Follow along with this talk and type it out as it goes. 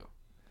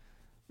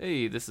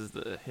Hey, this is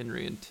the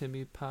Henry and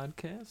Timmy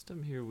podcast.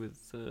 I'm here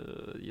with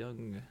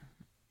young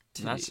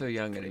Timmy. Not so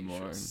young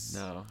anymore.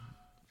 No.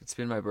 It's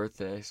been my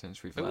birthday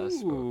since we've last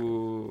spoken.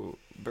 Ooh,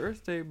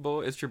 birthday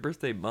boy. It's your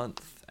birthday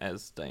month,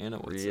 as Diana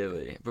would say.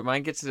 Really? But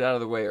mine gets it out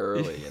of the way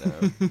early, you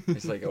know?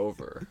 It's like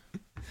over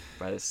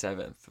by the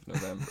 7th of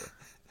November.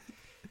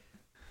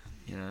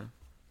 You know?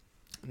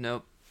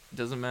 Nope,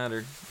 doesn't matter.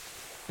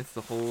 It's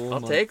the whole I'll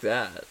month. take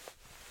that.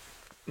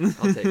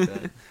 I'll take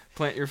that.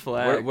 Plant your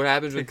flag. What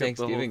happens when pick up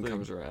the whole Thanksgiving thing.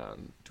 comes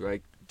around? Do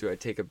I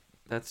take a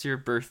That's your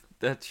birthday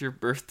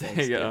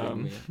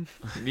Thanksgiving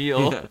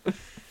meal. Yeah.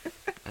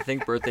 I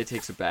think birthday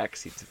takes a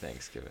backseat to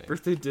Thanksgiving.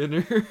 Birthday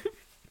dinner.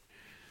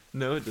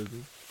 No, it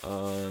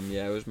doesn't.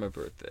 Yeah, it was my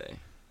birthday.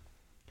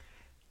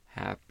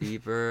 Happy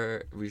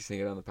birthday. We sing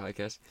it on the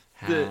podcast.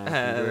 Happy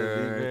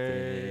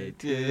birthday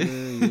to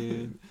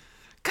you.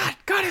 Got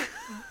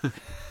it.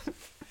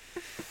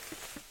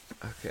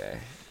 Okay.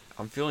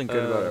 I'm feeling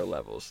good about our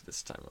levels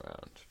this time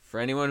around. For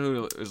anyone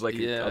who is like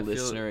Yeah, a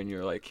listener and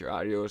you're like, your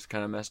audio was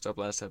kind of messed up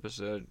last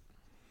episode,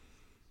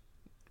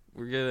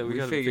 We gotta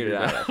figured figure it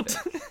out.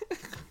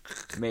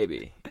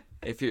 Maybe.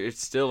 If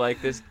it's still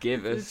like this,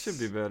 It should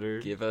be better.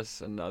 give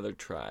us another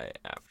try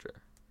after.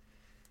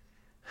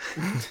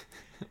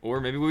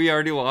 Or maybe we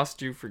already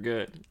lost you for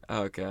good.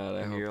 Oh God,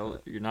 I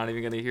hope You're not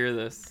even gonna hear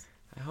this.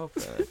 I hope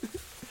that.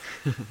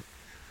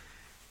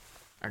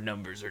 Our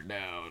numbers are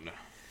down.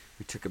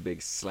 We took a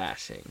big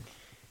slashing.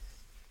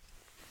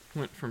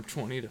 Went from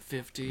 20 to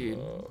 15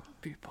 Whoa.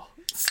 people.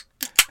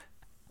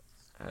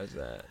 How's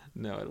that?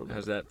 No, I don't know.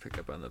 How's that pick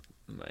up on the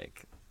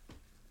mic?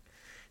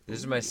 This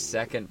is my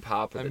second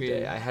pop of I the mean-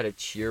 day. I had a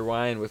cheer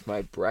wine with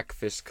my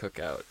breakfast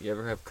cookout. You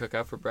ever have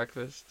cookout for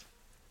breakfast?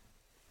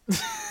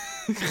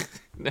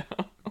 No.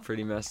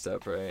 Pretty messed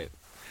up, right?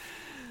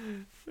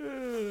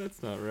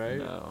 That's not right.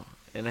 No.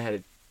 And I had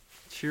a...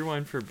 Cheer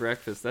wine for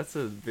breakfast. That's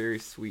a very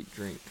sweet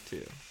drink,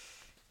 too.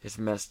 It's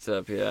messed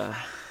up, yeah.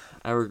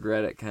 I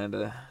regret it, kind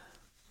of.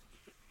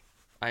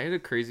 I had a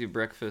crazy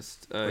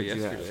breakfast What'd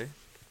you have? yesterday.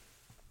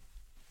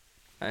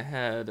 I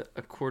had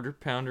a quarter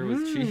pounder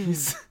with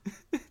cheese,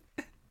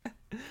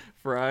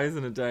 fries,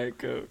 and a Diet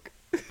Coke.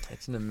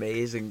 It's an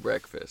amazing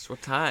breakfast.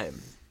 What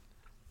time?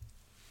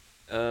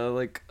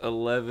 Like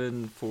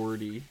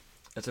 11:40.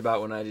 That's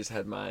about when I just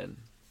had mine.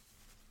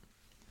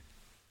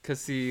 Cause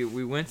see,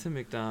 we went to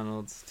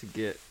McDonald's to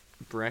get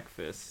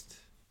breakfast.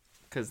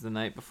 Cause the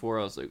night before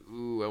I was like,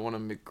 "Ooh, I want a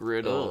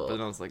McGriddle," Ugh. but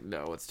then I was like,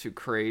 "No, it's too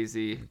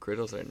crazy.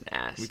 Griddles are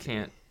nasty.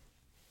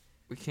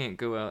 We can't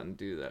go out and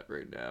do that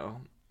right now."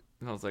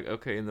 And I was like,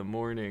 "Okay, in the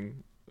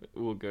morning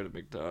we'll go to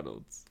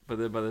McDonald's." But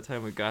then by the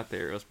time we got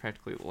there, it was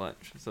practically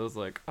lunch. So I was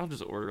like, "I'll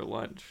just order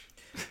lunch."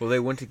 Well, they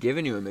wouldn't have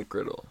given you a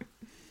McGriddle.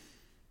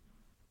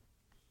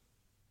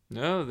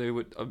 No, they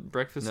would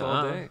breakfast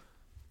all Nuh-uh. day.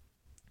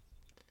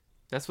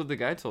 That's what the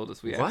guy told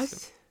us. We asked him.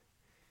 What?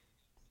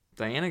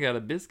 Diana got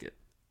a biscuit.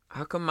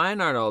 How come mine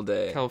aren't all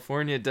day?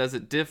 California does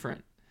it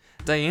different.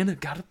 Diana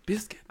got a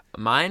biscuit.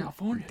 Mine,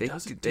 California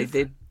does it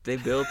they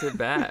built it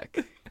back.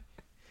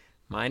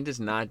 Mine does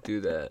not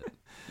do that.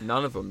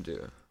 None of them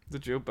do. The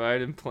Joe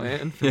Biden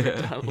plan for Yeah.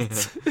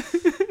 McDonald's.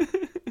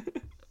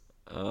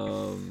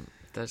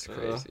 That's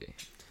crazy.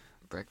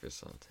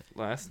 Breakfast all day.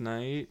 Last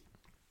night,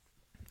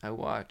 I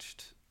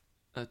watched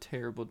a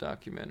terrible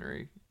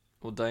documentary.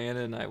 Well,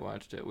 Diana and I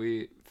watched it.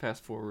 We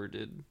fast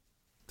forwarded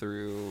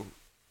through,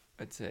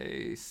 I'd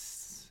say,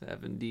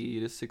 70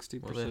 to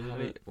 60% Well, then how of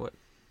do you, it. what?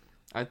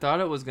 I thought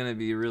it was going to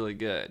be really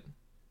good.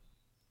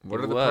 What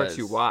It are the parts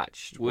you was.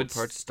 watched? What Woods-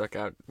 parts stuck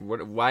out?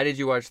 Why did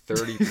you watch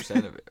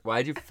 30% of it?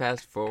 Why did you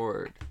fast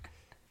forward?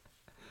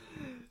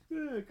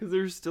 Yeah, because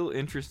there's still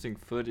interesting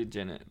footage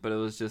in it, but it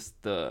was just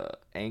the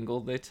angle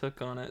they took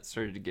on it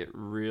started to get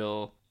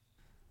real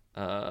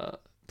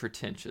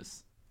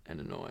pretentious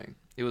and annoying.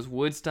 It was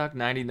Woodstock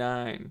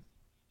 99.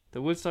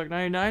 The Woodstock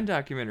 99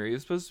 documentary. It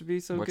was supposed to be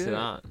so What's good. it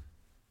on?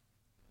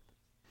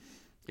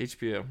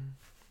 HBO.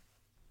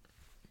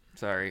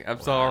 Sorry.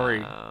 I'm sorry.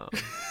 Wow.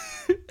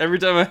 Every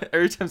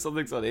time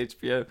something's on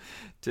HBO,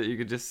 you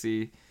could just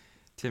see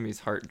Timmy's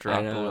heart drop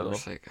I know, a I'm little.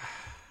 just like,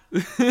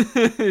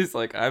 He's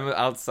like, I'm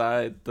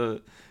outside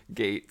the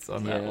gates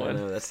on yeah, that one.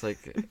 no, that's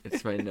like,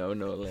 it's my no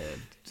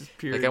land. Just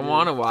pure. Like, I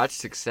want to watch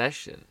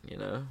Succession, you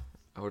know?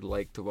 I would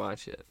like to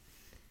watch it.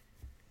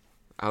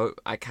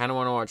 I kind of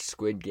want to watch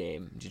Squid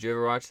Game. Did you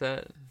ever watch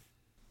that?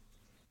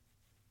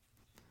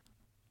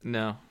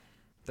 No,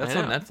 that's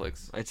I on know.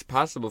 Netflix. It's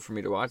possible for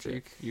me to watch So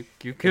it.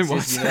 you can It's watch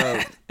just,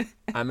 that.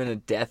 I'm in a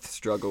death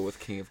struggle with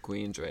King of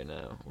Queens right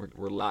now.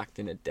 We're locked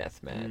in a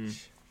death match. Mm.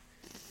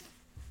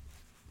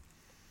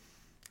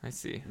 I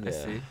see. I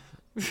Yeah.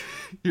 see.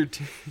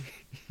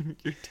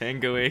 you're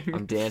tangoing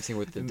I'm dancing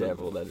with the In the-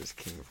 devil that is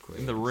King of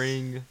Queens. in the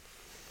ring.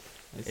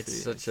 I It's see,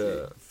 such I see.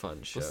 a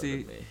fun show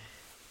see, to me.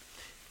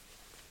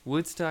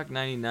 Woodstock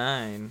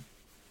 99.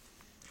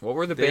 What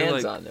were the they're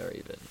bands like- on there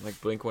even? Like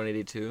Blink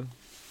 182?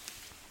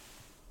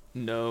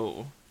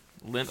 No,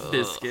 Limp Ugh.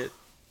 Bizkit,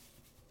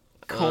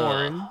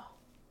 Korn,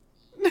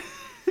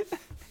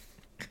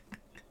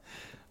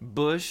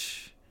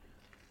 Bush,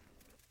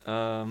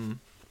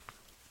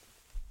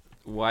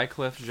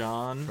 Wyclef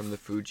Jean From the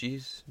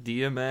Fugees.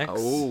 DMX.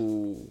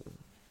 Oh.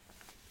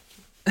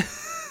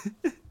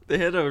 They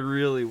had a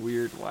really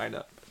weird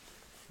lineup,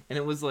 and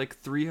it was like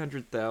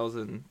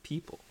 300,000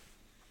 people.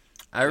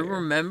 I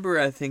remember,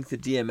 I think, the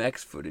DMX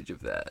footage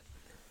of that.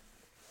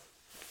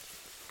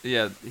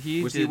 Yeah,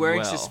 was he wearing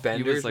well.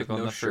 suspenders? He was like with on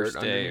no the first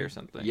shirt day underneath? or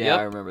something. Yeah, Yep.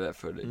 I remember that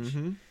footage.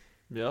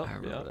 Mm-hmm. Yep. I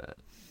remember that.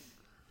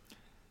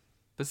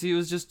 But see, it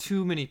was just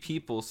too many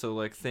people, so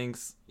like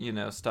things,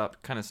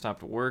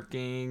 stopped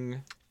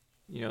working.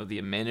 The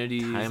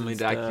amenities. Timely and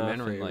stuff,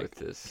 documentary and, like, with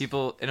this.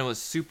 people, and it was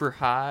super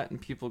hot,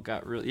 and people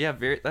got really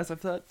very. That's what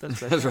I thought. That's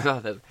That's what I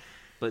thought.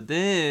 But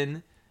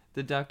then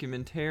the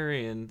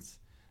documentarians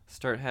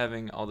start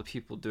having all the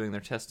people doing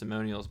their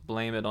testimonials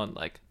blame it on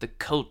like the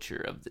culture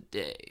of the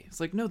day.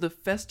 It's like, no, the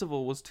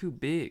festival was too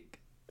big.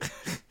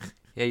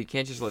 Yeah, you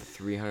can't just let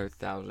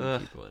 300,000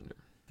 people in there.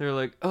 They're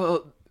like,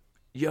 oh,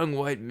 young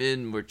white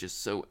men were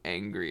just so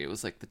angry. It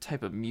was like the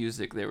type of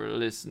music they were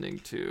listening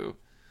to.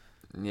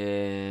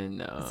 Yeah,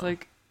 no. It's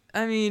like,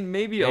 I mean,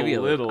 maybe a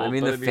little. I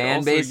mean, but the fan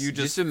also base. You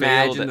just failed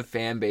imagine at- the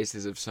fan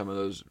bases of some of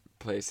those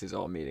places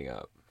all meeting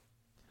up.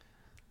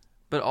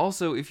 But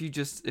also, if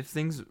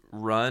things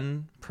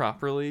run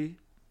properly,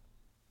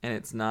 and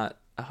it's not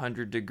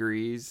 100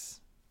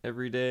 degrees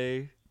every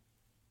day,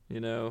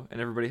 and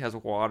everybody has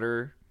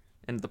water,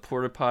 and the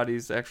porta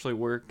potties actually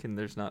work, and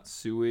there's not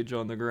sewage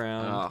on the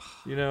ground,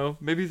 Ugh.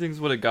 maybe things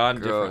would have gone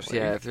Gross. differently.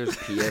 Yeah, if there's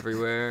pee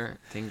everywhere,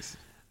 things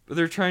But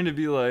they're trying to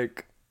be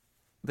like,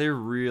 they're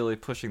really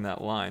pushing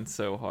that line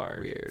so hard.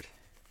 weird.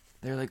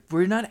 They're like,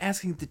 we're not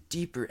asking the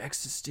deeper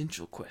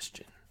existential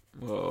question.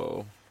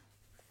 Whoa.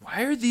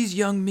 Why are these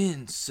young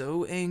men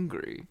so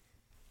angry?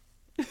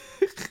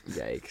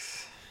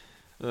 Yikes.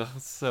 Ugh,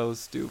 so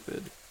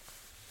stupid.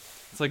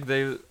 It's like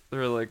they're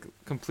like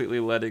completely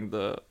letting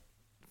the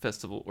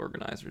festival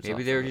organizers. Maybe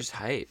off they were of it. just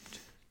hyped.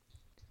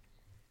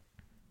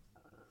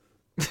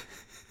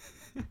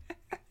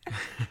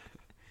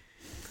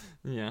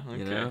 Yeah. Okay.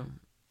 You know?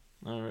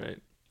 All right.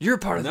 You're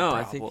part of the No,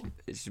 problem. I think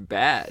it's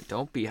bad.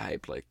 Don't be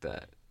hyped like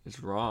that. It's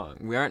wrong.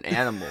 We aren't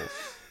animals.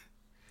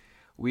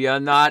 We are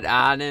not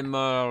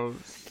animals.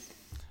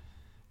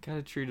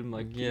 Gotta treat them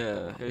like people. Yeah.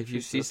 Gotta If you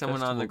treat see the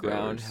someone on the festival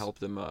ground, goers. help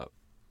them up.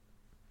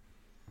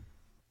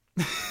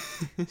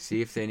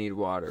 See if they need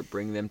water.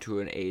 Bring them to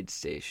an aid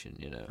station,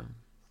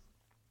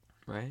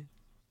 Right?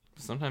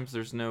 Sometimes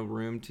there's no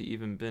room to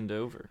even bend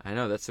over. I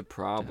know, that's a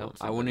problem. help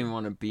I wouldn't somebody. even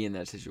want to be in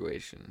that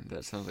situation.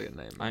 That sounds like a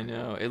nightmare. I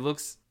know. It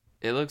looks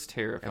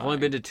terrifying. I've only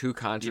been to 2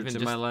 concerts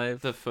Even in my just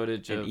life, the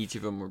footage and of each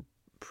of them were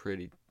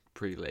pretty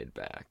laid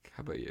back.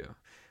 How about you?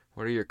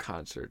 What are your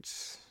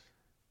concerts?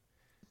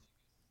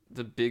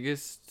 the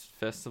biggest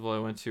festival I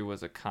went to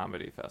was a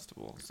comedy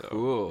festival. So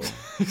Cool.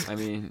 I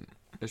mean,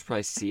 there's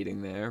probably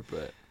seating there,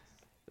 but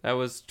that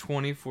was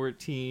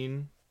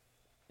 2014.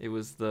 It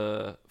was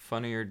the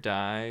Funny or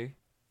Die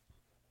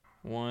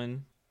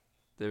one.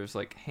 There was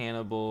like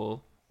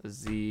Hannibal,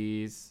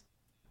 Aziz,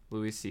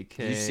 Louis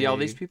C.K. did you see all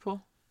these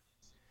people?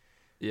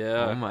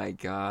 Yeah. Oh my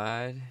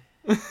god.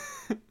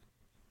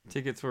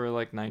 Tickets were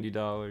like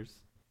 $90.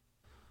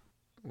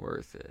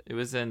 Worth it. It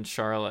was in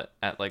Charlotte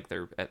at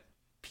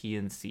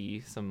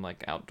PNC, some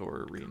like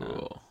outdoor arena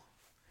Cool.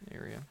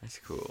 area. That's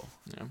cool.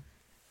 Yeah.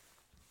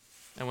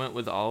 I went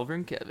with Oliver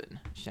and Kevin.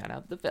 Shout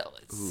out the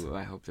fellas. Ooh,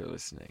 I hope they're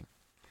listening.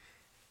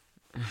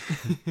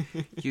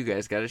 You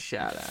guys got a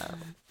shout out.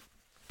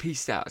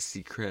 Peace out,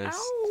 Seacrest.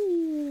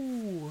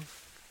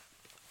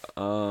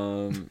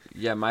 Ow!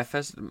 Yeah,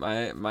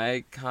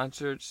 my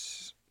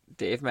concerts,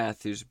 Dave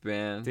Matthews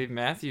Band, Dave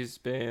Matthews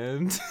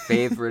Band.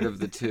 favorite of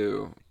the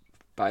two,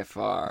 by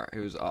far. It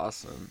was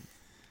awesome.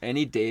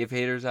 Any Dave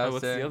haters out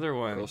what's there? the other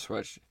one? Earl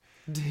Sweatshirt.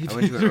 Dave I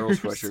went to an Earl Matthews.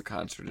 Sweatshirt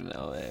concert in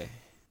L.A.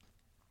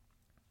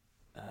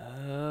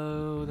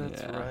 Oh,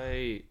 that's Yeah.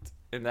 right.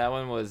 And that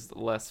one was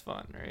less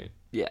fun, right?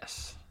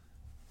 Yes.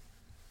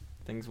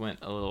 Things went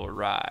a little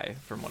awry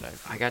from what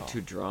I got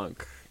too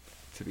drunk,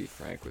 to be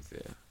frank with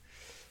you.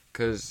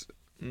 Because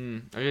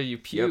Oh yeah, you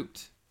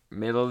puked.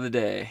 middle of the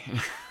day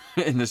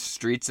in the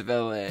streets of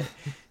LA,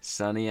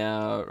 sunny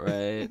out,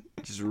 right?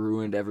 Just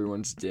ruined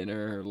everyone's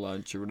dinner or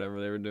lunch or whatever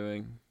they were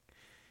doing.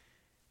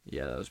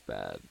 Yeah, that was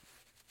bad.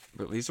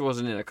 But at least it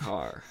wasn't in a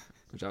car.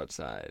 It was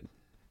outside.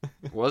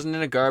 It wasn't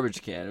in a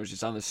garbage can. It was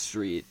just on the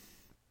street.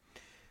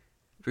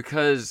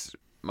 Because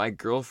my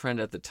girlfriend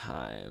at the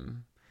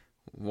time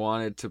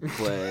wanted to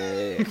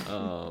play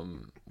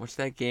what's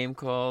that game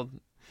called?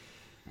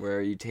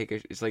 Where you take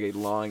it's like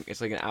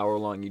an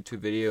hour-long YouTube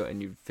video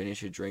and you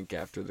finish a drink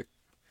after the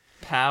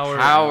Power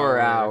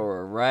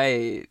hour,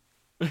 right?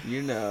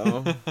 You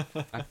know.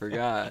 I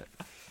forgot.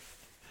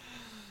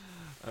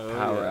 Oh,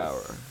 Power yes.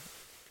 hour.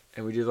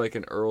 And we did like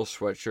an Earl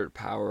Sweatshirt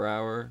power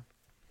hour.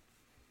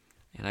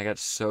 And I got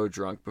so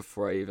drunk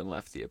before I even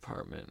left the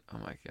apartment. Oh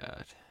my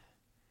god.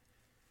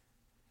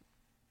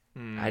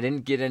 I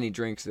didn't get any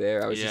drinks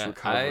there. I was just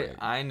recovering.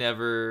 I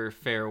never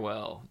fare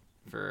well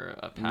for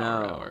a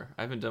power No. hour.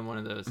 I haven't done one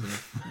of those in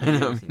I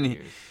know, years and me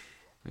years.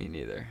 Me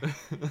neither.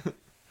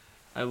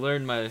 I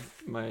learned my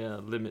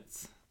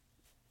limits.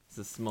 It's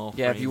a small.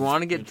 Yeah, if you frame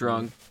want to get originally.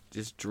 drunk,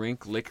 just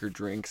drink liquor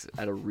drinks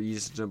at a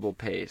reasonable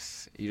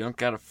pace. You don't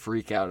gotta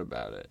freak out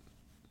about it.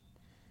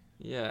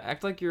 Yeah,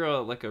 act like you're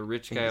like a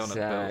rich guy on a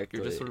boat.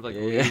 You're just sort of like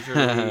Yeah.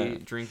 leisurely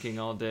drinking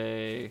all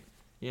day.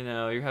 You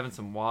know, you're having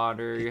some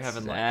water. You're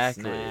having like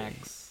Exactly.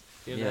 snacks.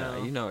 You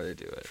know, you know how to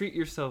do it. treat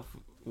yourself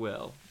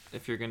well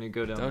if you're gonna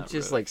go down. Don't that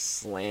just road. like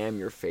slam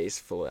your face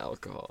full of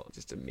alcohol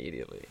just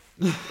immediately.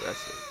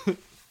 Aggressive.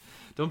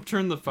 Don't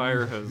turn the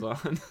fire hose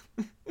on.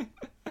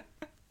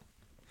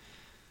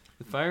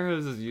 The fire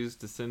hose is used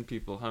to send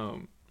people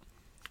home.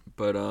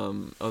 But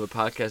the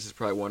podcast is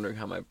probably wondering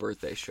how my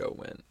birthday show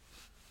went.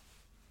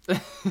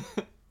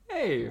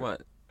 Hey,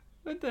 What?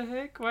 what the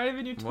heck? Why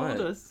haven't you told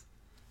What? us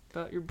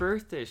about your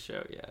birthday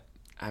show yet?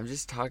 I'm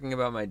just talking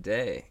about my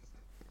day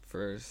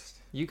first.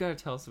 You gotta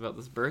tell us about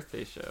this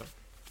birthday show.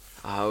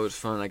 Oh, it was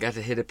fun. I got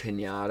to hit a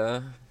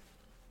piñata.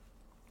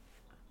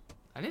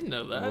 I didn't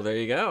know that. Well, there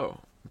you go.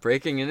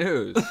 Breaking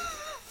news.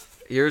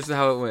 Here's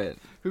how it went.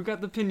 Who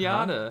got the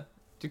pinata?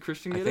 Did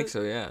Christian get I think it?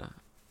 so, yeah.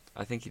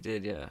 I think he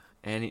did, yeah.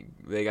 And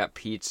they got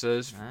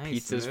pizzas.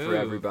 Nice Pizzas for move.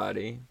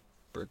 everybody.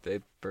 Birthday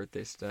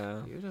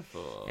style.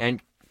 Beautiful.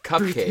 And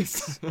Birthday cupcakes.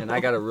 style. And I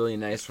got a really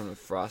nice one with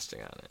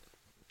frosting on it.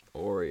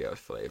 Oreo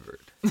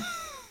flavored.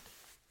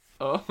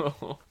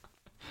 Oh,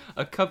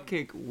 a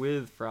cupcake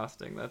with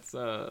frosting. That's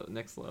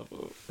next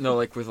level. No,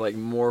 like with like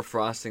more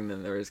frosting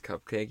than there is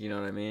cupcake, you know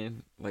what I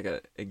mean? Like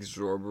a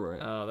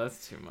exorbitant. Oh,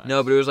 that's too much.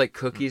 No, but it was like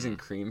cookies and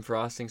cream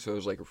frosting, so it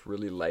was like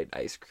really light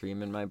ice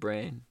cream in my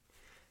brain.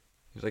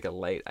 It was like a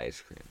light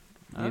ice cream.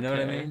 You know what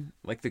I Okay. mean?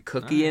 Like the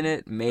cookie in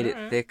it made it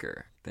Alright.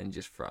 thicker than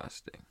just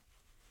frosting.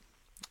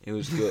 It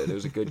was good. It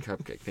was a good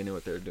cupcake. They knew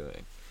what they were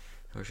doing.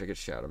 I wish I could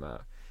shout them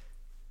out.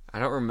 I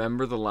don't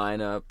remember the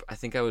lineup. I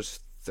think I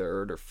was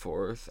third or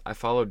fourth. I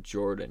followed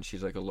Jordan.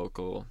 She's like a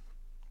local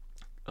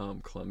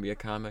Columbia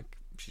comic.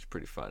 She's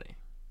pretty funny.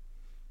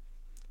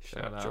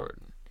 Shout out.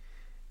 Jordan.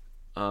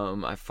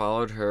 I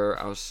followed her.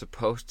 I was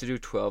supposed to do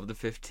 12 to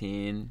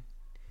 15.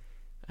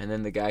 And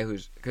then the guy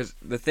because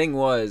the thing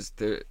was,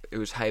 it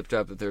was hyped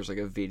up that there was like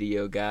a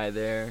video guy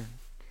there.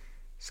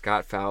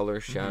 Scott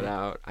Fowler, shout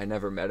out. I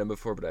never met him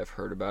before, but I've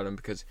heard about him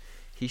because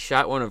he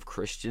shot one of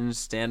Christian's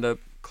stand-up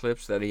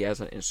clips that he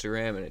has on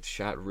Instagram, and it's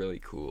shot really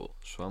cool.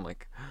 So I'm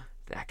like,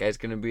 that guy's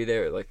going to be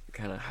there. It like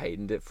kind of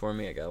heightened it for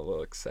me. I got a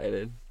little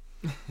excited.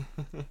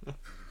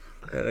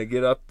 And I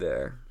get up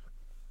there.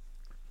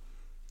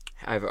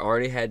 I've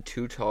already had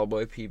 2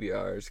 Tallboy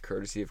PBRs,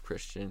 courtesy of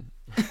Christian.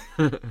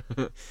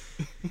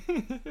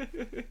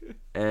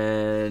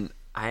 And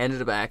I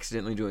ended up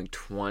accidentally doing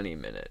 20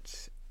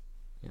 minutes.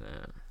 You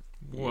know.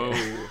 Whoa.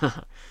 Yeah.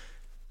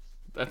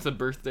 That's a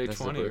birthday That's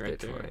the 20 birthday right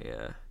there. 20,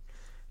 yeah.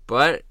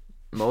 But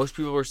most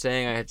people were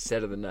saying I had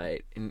set of the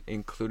night,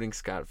 including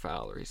Scott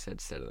Fowler. He said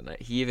set of the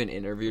night. He even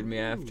interviewed me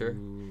after.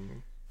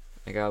 Ooh,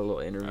 I got a little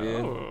interview.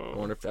 Oh. I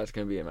wonder if that's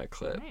going to be in my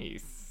clip.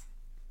 nice.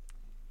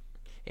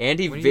 And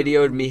he When are you-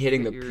 videoed when me you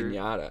hitting the get your-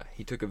 piñata.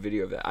 He took a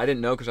video of that. I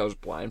didn't know because I was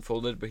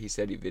blindfolded, but he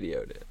said he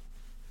videoed it.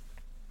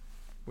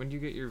 When do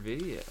you get your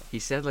video? He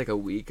said like a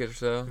week or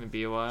so. Gonna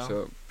be a while.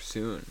 So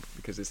soon,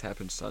 because this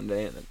happened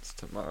Sunday and it's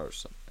tomorrow or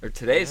something. Or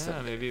today's yeah,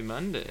 Sunday. maybe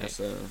Monday. Yeah,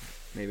 so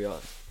maybe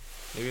I'll.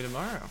 Maybe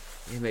tomorrow.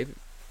 Yeah, maybe.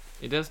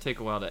 It does take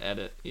a while to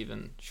edit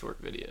even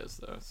short videos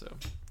though, so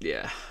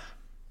Yeah.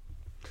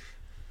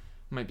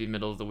 might be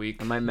middle of the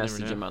week. I might You never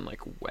message know. him on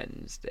like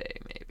Wednesday,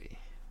 maybe.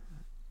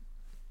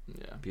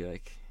 Yeah, Be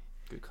like,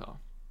 good call.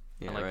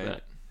 yeah, I like right.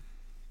 that.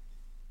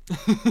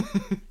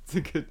 It's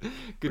a good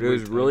But it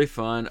was word really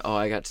fun. Oh,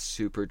 I got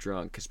super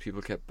drunk because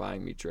people kept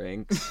buying me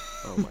drinks.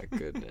 Oh my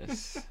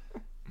goodness.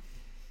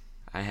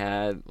 I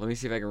had. Let me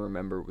see if I can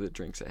remember the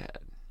drinks I had.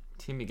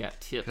 Timmy got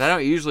tips. 'Cause I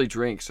don't usually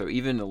drink, so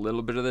even a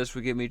little bit of this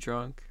would get me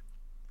drunk.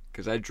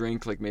 Because I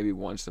drink like maybe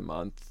once a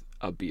month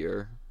a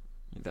beer.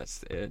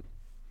 That's it.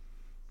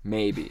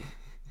 Maybe.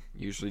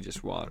 Usually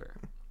just water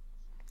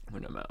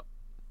when I'm out.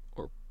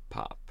 Or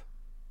pop.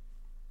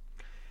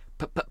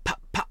 Pop, pop,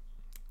 pop, pop.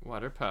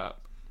 Water pop.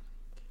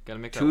 Gotta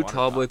make that 2 water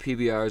Tallboy pop.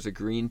 PBRs, a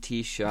green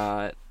tea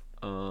shot,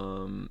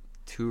 2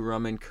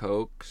 rum and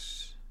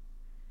cokes.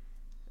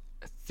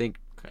 I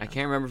Okay.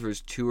 can't remember if it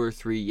was 2 or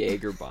 3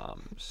 Jaeger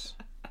bombs.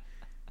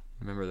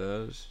 Remember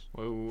those?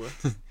 Whoa.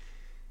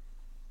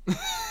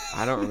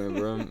 I don't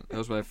remember them. That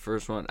was my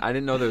first one. I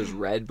didn't know there was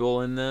Red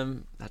Bull in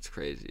them. That's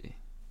crazy.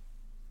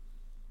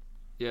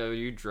 Yeah,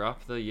 you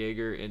drop the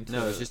Jaeger into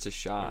No, it's just a a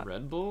shot.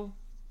 Red Bull?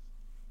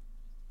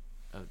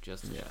 Oh,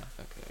 just a Yeah. shot.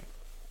 Okay.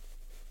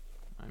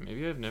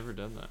 Maybe I've never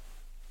done that.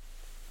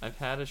 I've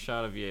had a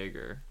shot of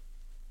Jaeger.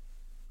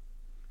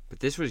 But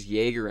this was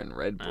Jaeger and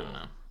Red I Bull, don't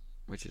know.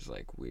 which is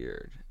like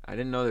weird. I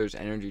didn't know there was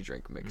energy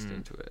drink mixed Mm.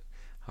 into it.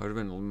 I would have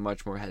been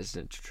much more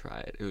hesitant to try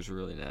it. It was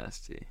really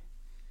nasty.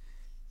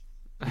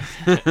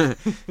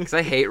 Because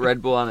I hate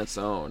Red Bull on its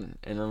own.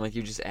 And then, like,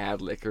 you just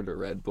add liquor to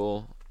Red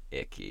Bull.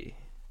 Icky.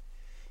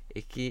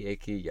 Icky,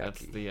 icky, yucky. That's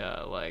the,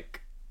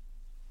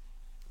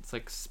 it's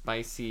like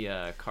spicy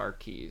car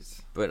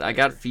keys. But I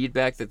got flavor.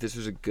 feedback that this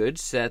was a good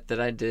set that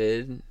I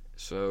did.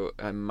 So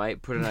I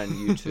might put it on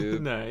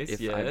YouTube Nice. if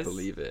yes. I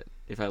believe it.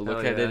 If I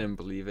look Hell at it yeah. and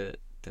believe it,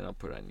 then I'll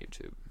put it on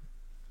YouTube.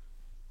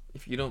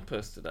 If you don't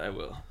post it, I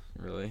will.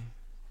 Really?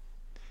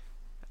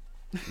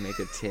 Make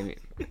a Timmy.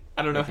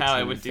 I don't know make a how I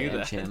Timmy would do fan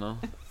that. channel.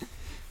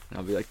 And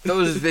I'll be like,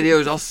 those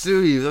videos, I'll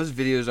sue you. Those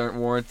videos aren't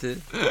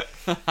warranted.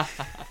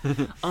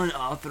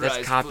 Unauthorized.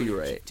 That's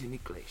copyright. Timmy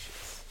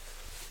Glacius.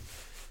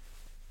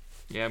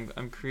 Yeah,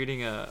 I'm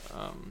creating a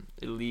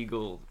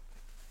illegal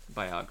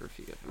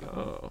biography of you.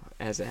 Oh,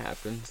 as it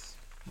happens.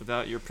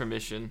 Without your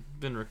permission.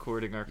 Been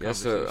recording our Yeah,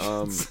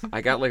 conversations. so I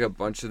got like a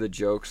bunch of the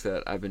jokes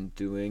that I've been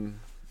doing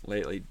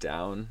lately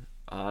down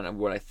on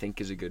what I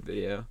think is a good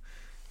video.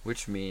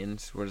 Which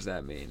means, what does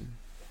that mean?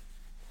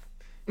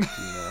 Do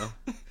you know?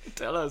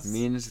 Tell us.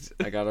 Means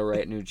I gotta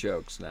write new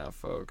jokes now,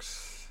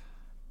 folks.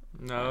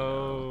 I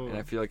know. No. And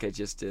I feel like I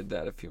just did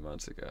that a few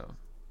months ago.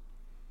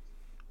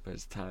 But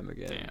it's time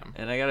again. Damn.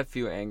 And I got a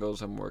few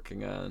angles I'm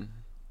working on.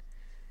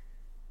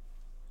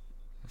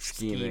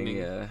 Scheming.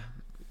 Yeah.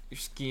 You're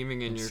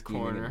scheming in I'm your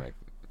scheming corner.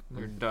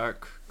 Your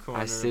dark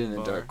corner. I sit in of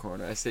a the dark bar.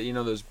 corner. I sit, you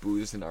know those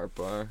booths in Art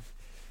Bar?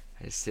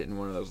 I just sit in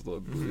one of those little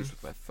booths Mhm.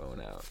 with my phone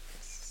out.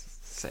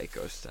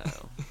 Psycho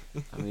style.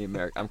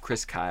 I'm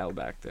Chris Kyle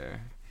back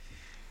there.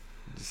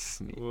 Just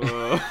sneak.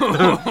 Whoa.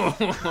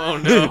 Oh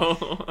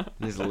no.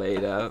 Just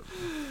laid up.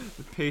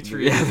 The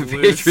Patriot Yeah, is the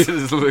loose. Patriot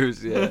is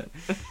loose, yeah.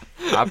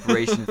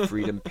 Operation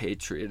Freedom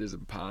Patriot is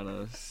upon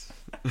us.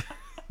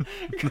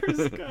 Chris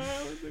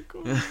Kyle in the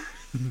corner.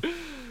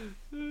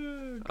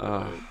 Oh,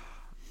 God.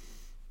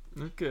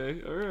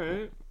 Okay,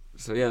 alright.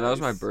 So yeah, that was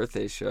my Nice.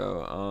 birthday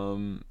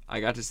show. I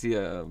got to see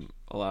a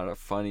lot of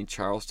funny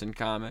Charleston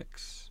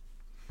comics.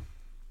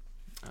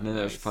 And then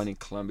there was Nice. funny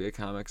Columbia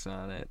comics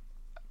on it.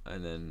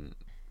 And then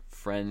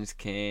friends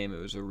came. It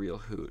was a real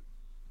hoot.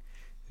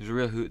 It was a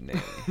real hoot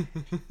and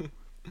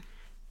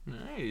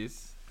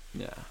Nice.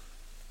 yeah.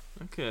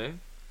 Okay.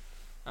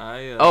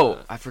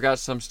 I forgot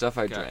some stuff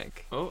I got-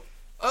 drank. Oh.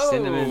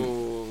 Cinnamon.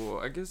 Oh,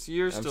 I guess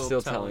you're I'm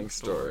still, telling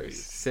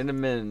stories.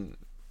 Cinnamon.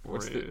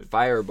 What's the Rude.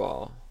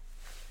 Fireball?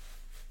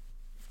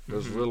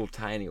 Those Mhm. little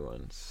tiny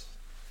ones.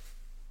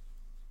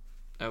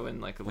 Oh, in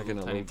like a Like little in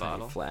a tiny little bottle.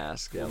 tiny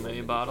flask. Little Yeah, mini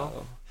mini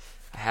bottle?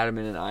 I had them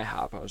in an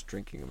IHOP. I was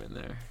drinking them in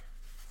there.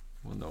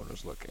 Well, no one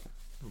was looking.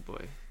 Oh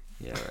boy.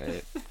 Yeah,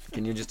 right.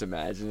 Can you just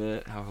imagine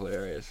it? How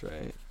hilarious,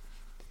 right?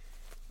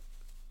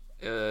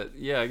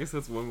 Yeah, I guess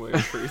that's one way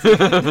of phrasing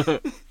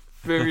it.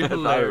 Very I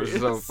thought it was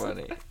hilarious. so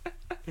funny.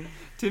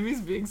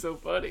 Timmy's being so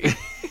funny.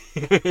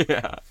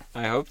 Yeah,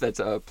 I hope that's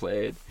how it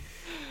played.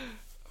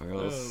 Or Oh,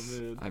 else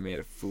man. I made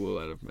a fool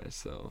out of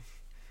myself.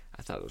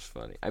 I thought it was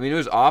funny. I mean, it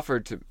was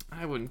offered to.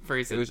 I wouldn't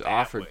phrase it. It was that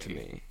offered way. to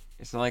me.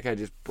 It's not like I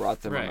just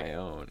brought them Right. on my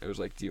own. It was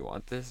like, "Do you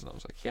want this?" And I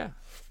was like, "Yeah."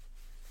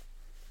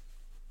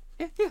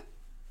 Yeah.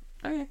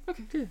 Okay.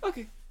 Okay. Yeah.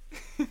 Okay.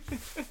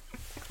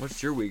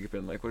 What's your week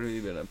been like? What have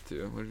you been up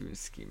to? What have you been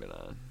scheming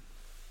on?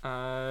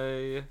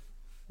 I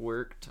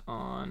worked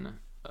on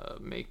a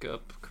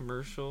makeup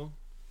commercial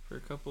for a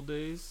couple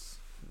days.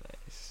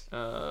 Nice.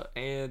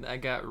 And I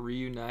got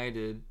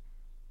reunited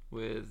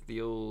with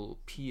the old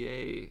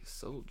PA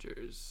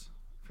soldiers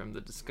from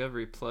the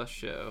Discovery Plus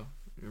show.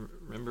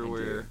 Remember I do.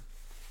 where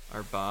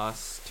our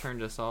boss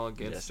turned us all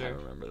against Yes, I her?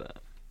 remember that.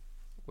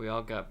 We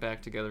all got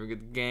back together. The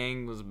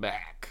gang was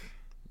back.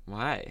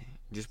 Why?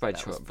 Just by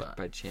That was fun.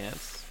 by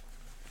chance?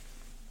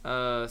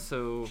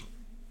 So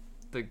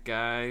the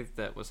guy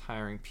that was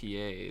hiring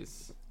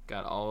PAs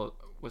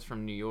was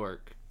from New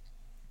York,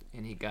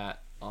 and he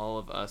got all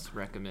of us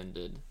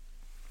recommended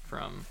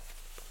from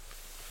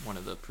one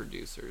of the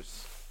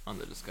producers on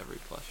the Discovery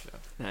Plus show.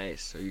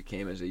 Nice. So you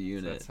came as a So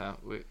unit. that's how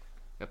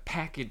a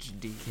package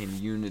D. Came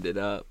united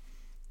up.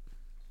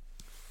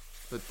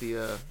 But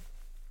the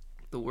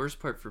worst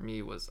part for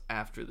me was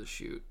after the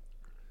shoot,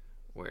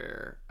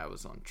 where I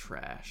was on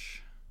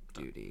trash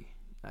duty.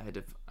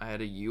 I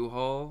had a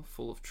U-Haul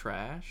full of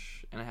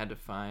trash, and I had to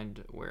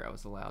find where I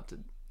was allowed to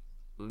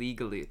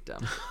legally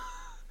dump it.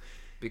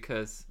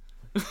 Because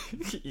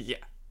yeah.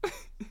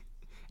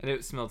 And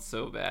it smelled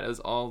so bad. It was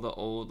all the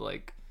old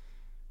like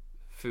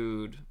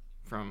food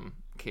from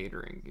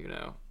catering, you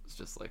know. It's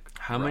just like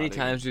How many rotting.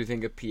 times do you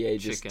think a PA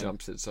just chicken.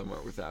 dumps it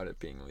somewhere without it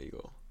being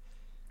legal?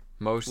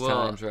 Most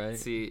Well, times, right?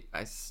 See,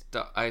 I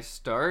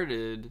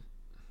started,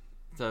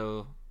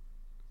 so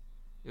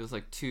it was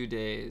like 2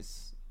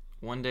 days.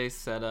 1 day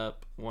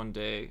setup, 1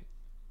 day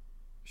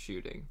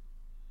shooting.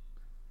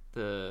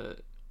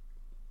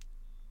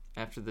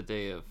 After the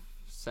day of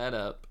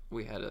setup,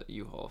 we had a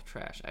U-Haul of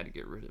trash. I had to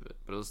get rid of it,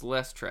 but it was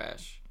less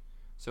trash.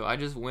 So I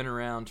just went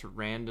around to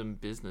random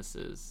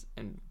businesses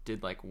and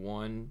did like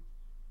one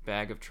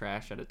bag of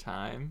trash at a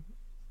time,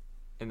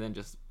 and then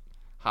just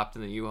hopped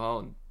in the U-Haul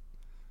and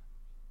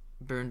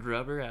burned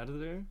rubber out of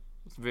there.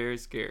 It's very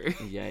scary.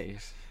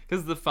 Yikes.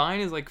 Because the fine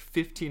is like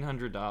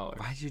 $1,500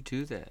 Why'd you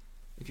do that?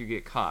 if you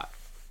get caught.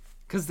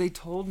 Because they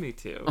told me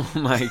to. Oh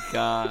my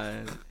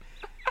god.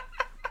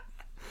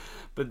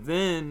 But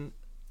then,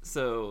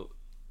 so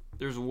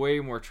there's way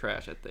more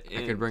trash at the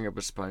end I could bring up a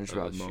of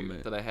SpongeBob the shoot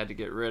moment. that I had to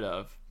get rid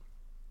of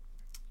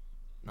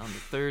on the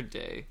third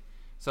day.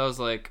 So I was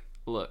like,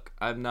 look,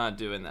 I'm not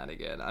doing that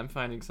again. I'm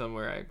finding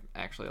somewhere I'm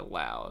actually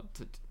allowed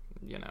to,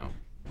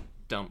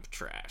 dump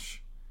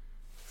trash.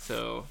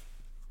 So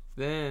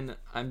then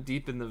I'm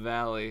deep in the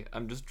valley.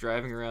 I'm just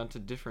driving around to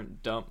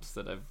different dumps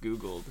that I've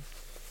Googled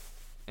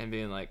and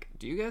being like,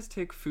 do you guys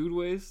take food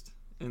waste?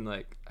 And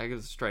like, I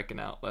was striking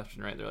out left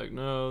and right. They're like,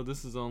 no,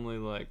 this is only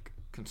like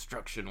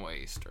construction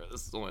waste, or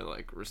this is only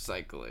like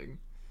recycling.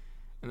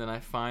 And then I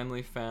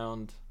finally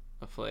found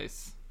a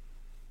place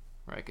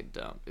where I could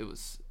dump. It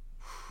was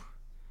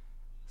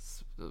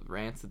the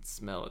rancid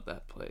smell at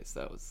that place.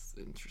 That was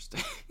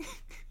interesting.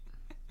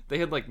 They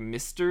had like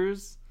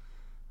misters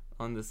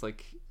on this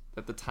like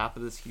at the top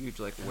of this huge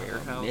like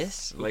warehouse,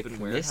 mist? open Like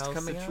warehouse mist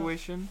coming out?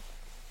 situation.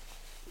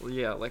 Well,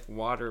 yeah, like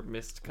water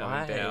mist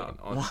coming down.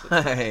 On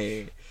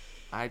Why?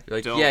 I You're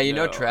like, don't yeah,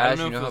 know. trash. I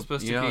don't know if it was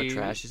supposed to how be...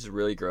 trash is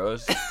really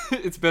gross.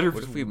 It's better if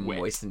What it's if we wet.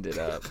 moistened it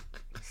up?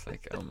 It's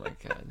like, oh my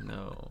god,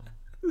 no.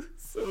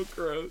 So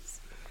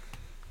gross.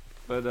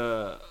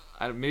 But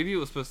maybe it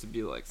was supposed to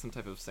be like some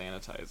type of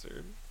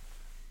sanitizer.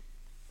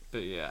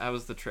 But yeah, I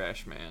was the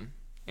trash man.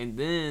 And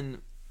then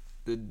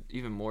the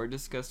even more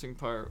disgusting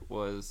part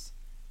was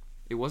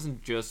it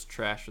wasn't just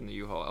trash from the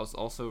U-Haul. I was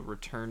also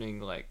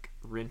returning like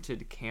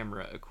rented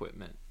camera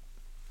equipment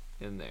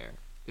in there.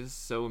 It was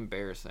so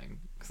embarrassing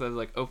because I was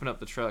like open up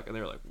the truck and they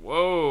were like,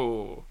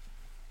 "Whoa!"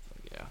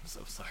 Like, yeah, I'm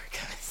so sorry,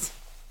 guys.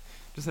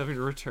 Just having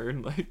to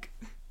return like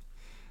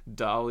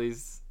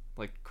dollies,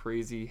 like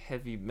crazy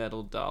heavy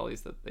metal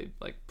dollies that they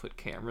like put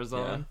cameras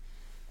on,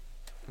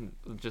 and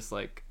just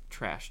like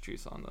trash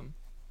juice on them.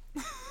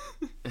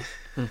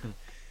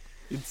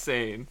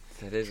 Insane.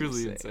 That is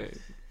Truly insane.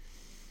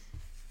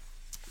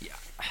 Yeah.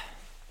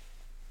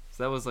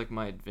 So that was like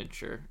my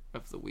adventure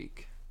of the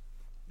week.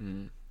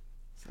 Mm.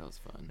 So that was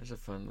fun. That's a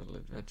fun little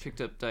adventure. I picked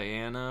up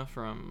Diana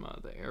from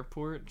the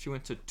airport. She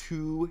went to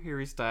 2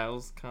 Harry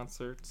Styles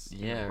concerts in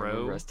Yeah, I a row.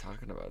 remember us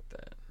talking about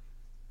that.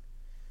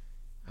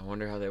 I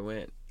wonder how they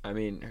went. I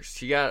mean,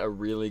 she got a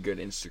really good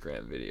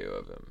Instagram video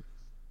of him.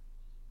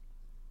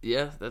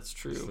 Yeah, that's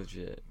true. It's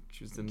legit.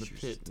 She was in the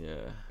pit.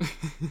 Yeah.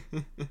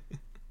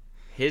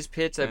 His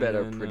pits, I bet,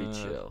 are And, pretty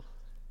chill.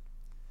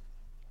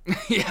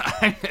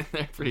 Yeah,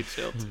 they're pretty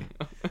chill too.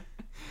 A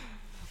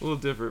little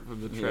different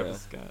from the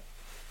Travis Scott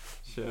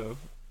show.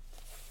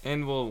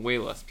 And well, way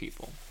less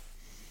people.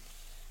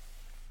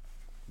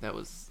 That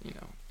was,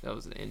 that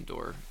was an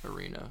indoor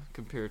arena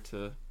compared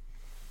to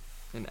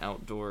an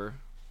outdoor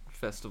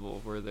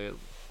festival where they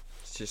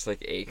It's just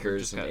like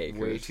acres just and got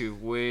acres.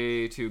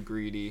 way too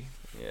greedy.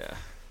 Yeah.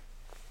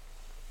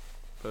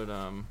 But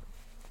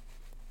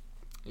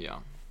yeah.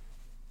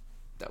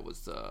 That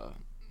was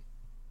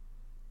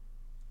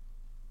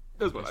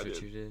that's what I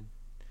did. You did.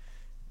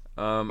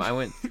 I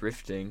went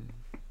thrifting.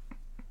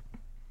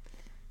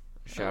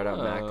 Shout out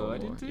Macklemore. I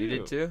did too. You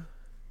did too?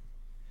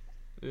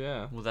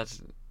 Yeah. Well,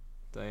 that's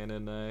Diana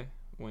and I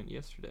went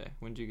yesterday.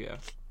 When'd you go?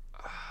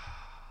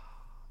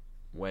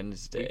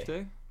 Wednesday.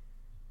 Weekday?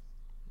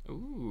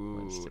 Ooh,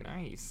 Wednesday.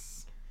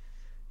 nice.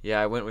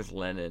 Yeah, I went with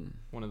Lennon.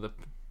 One of the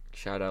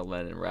Shout out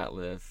Lennon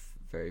Ratliff.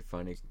 Very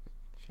funny.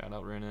 shout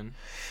out Renan.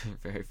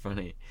 Very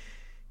funny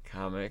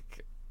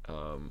comic.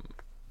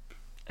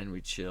 And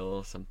we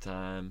chill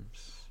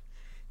sometimes.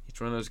 He's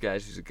one of those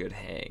guys who's a good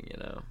hang,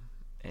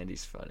 and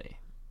he's funny.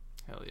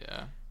 Hell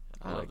yeah.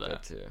 I love like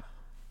that too.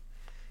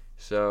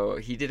 So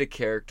he did a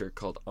character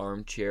called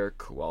Armchair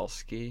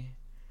Kowalski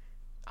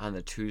on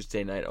the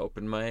Tuesday night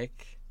open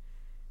mic.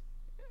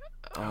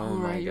 Oh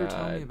my right, you were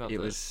telling me god, about it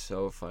this. was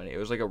so funny. It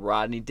was like a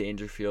Rodney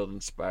Dangerfield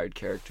inspired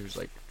character who's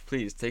like,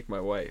 please take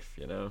my wife,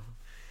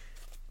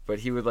 But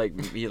he would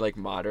he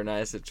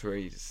modernized it to where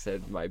he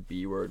said my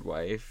B word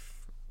wife.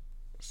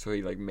 So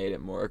he made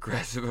it more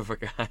aggressive of a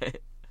guy.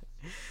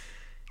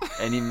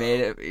 And he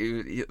made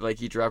it,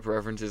 he dropped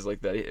references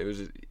like that. It was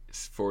his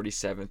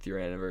 47th year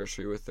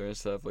anniversary with her and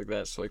stuff like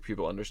that. So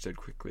people understood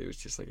quickly it was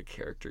just like a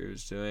character he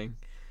was doing.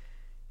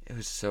 It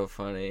was so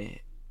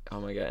funny. Oh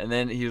my god. And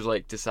then he was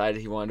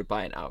decided he wanted to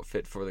buy an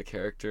outfit for the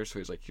character. So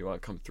he's like, you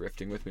want to come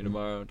thrifting with me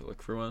tomorrow to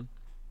look for one?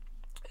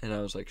 And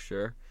I was like,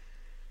 sure.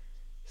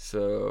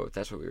 So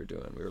that's what we were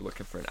doing. We were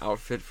looking for an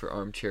outfit for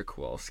Armchair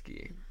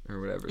Kowalski,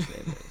 or whatever his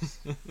name is.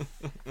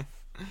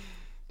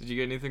 Did you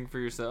get anything for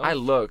yourself? I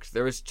looked.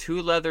 There was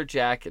 2 leather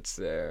jackets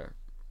there.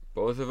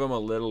 Both of them a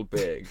little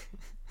big.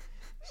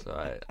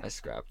 So I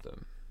scrapped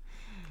them.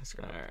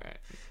 All right.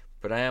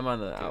 But I am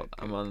on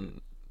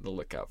on the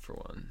lookout for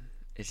one.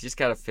 It's just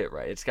got to fit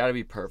right. It's got to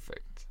be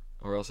perfect,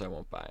 or else I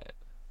won't buy it.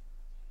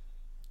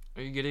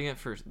 Are you getting it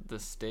for the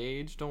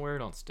stage? Don't wear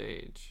it on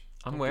stage.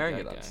 I'm Don't be wearing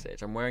that it on guy.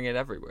 stage. I'm wearing it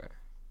everywhere.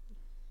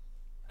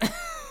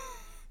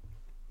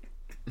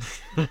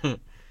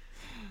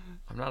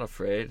 I'm not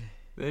afraid.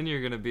 Then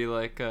you're gonna be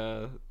like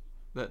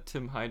that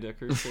Tim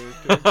Heidecker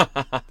character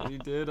that he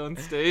did on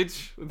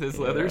stage with his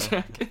leather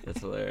jacket. That's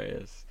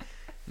hilarious.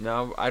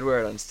 No, I'd wear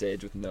it on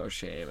stage with no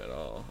shame at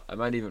all. I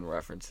might even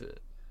reference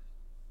it.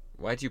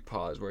 Why'd you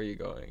pause? Where are you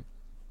going?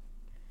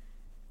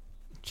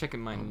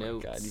 Checking my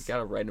notes. God, you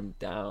gotta write them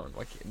down.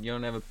 You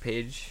don't have a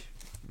page?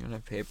 You don't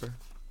have paper?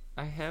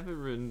 I have it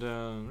written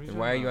down. And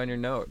why are you on your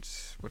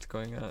notes? What's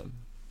going on?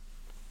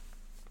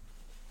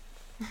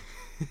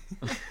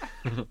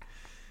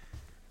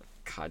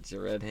 Caught you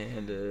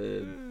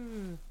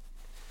red-handed.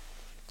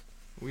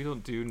 We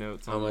don't do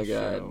notes on Oh my the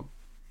God. show.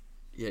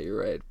 Yeah, you're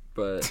right.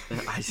 But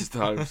I just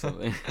thought of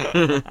something.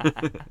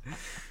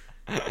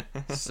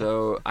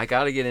 So I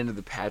got to get into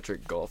the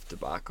Patrick golf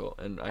debacle,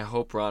 and I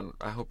hope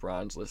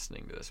Ron's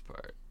listening to this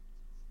part,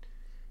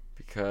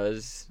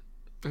 because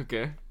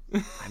Okay.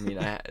 I mean,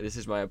 this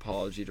is my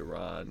apology to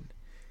Ron.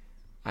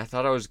 I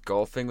thought I was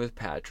golfing with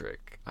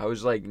Patrick. I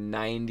was like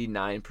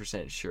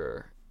 99%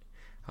 sure.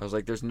 I was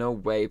like, there's no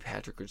way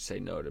Patrick would say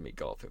no to me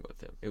golfing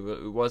with him.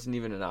 It wasn't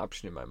even an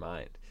option in my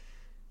mind.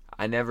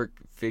 I never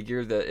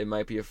figured that it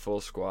might be a full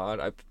squad.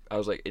 I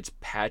was like, it's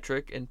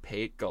Patrick and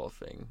Pate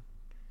golfing.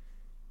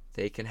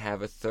 They can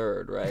have a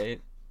third, right?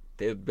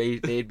 They'd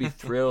be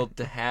thrilled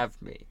to have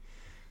me.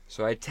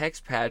 So I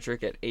text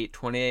Patrick at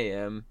 8:20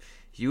 a.m.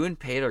 You and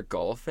Pate are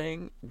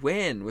golfing?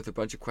 When? With a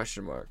bunch of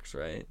question marks,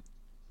 right?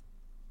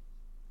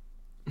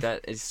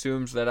 That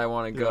assumes that I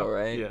want to go,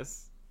 right?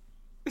 Yes.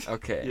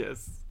 Okay.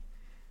 Yes.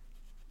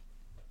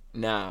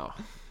 Now.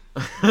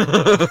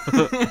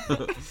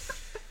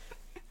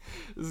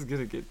 This is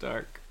gonna get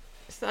dark.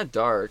 It's not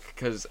dark,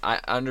 because I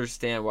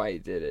understand why he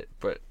did it,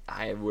 but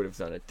I would have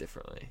done it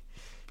differently.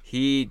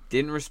 He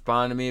didn't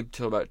respond to me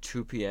until about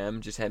 2 p.m.,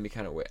 just had me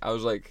kind of wait. I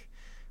was like,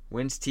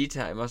 when's tea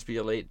time? It must be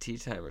a late tea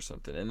time or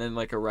something. And then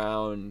like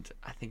around,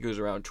 I think it was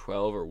around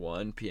 12 or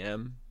 1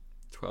 p.m.,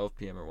 12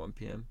 p.m. or 1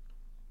 p.m.,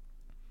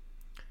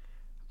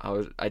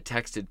 I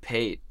texted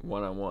Pate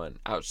one-on-one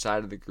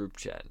outside of the group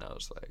chat, and I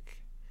was like,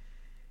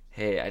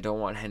 hey, I don't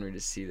want Henry to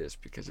see this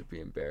because it'd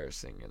be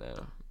embarrassing, you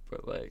know?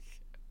 But like,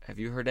 have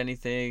you heard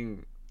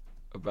anything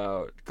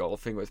about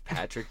golfing with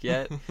Patrick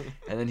yet?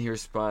 And then he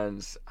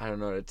responds, I don't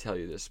know how to tell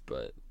you this,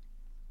 but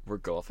we're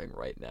golfing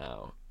right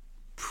now.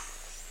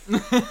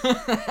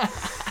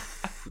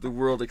 The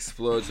world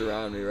explodes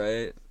around me,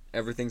 right?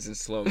 Everything's in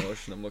slow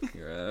motion. I'm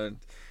looking around.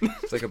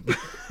 It's like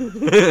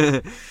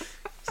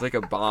it's like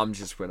a bomb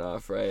just went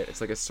off, right? It's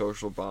like a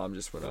social bomb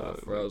just went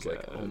off, where I was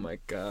like, oh my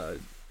God.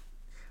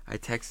 I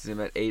texted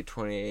him at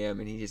 8:20 a.m.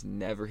 and he just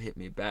never hit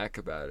me back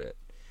about it.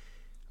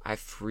 I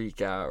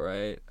freak out,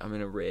 right? I'm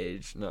in a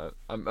rage. No,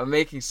 I'm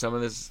making some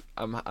of this.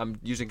 I'm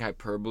using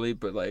hyperbole,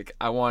 but like,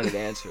 I wanted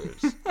answers.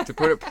 To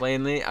put it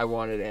plainly, I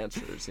wanted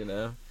answers. You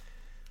know,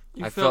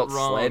 You I felt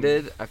wrong.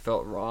 slighted. I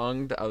felt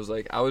wronged. I was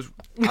like,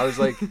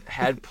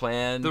 had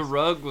planned. The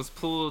rug was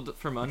pulled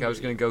from under. Like I was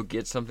gonna go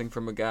get something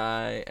from a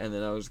guy, and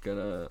then I was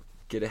gonna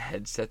get a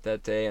headset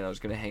that day, and I was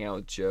gonna hang out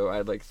with Joe. I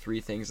had like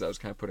 3 things that I was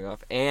kind of putting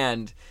off,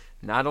 and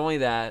not only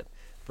that,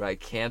 but I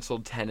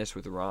canceled tennis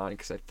with Ron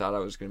because I thought I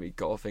was going to be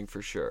golfing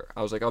for sure.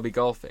 I was like, I'll be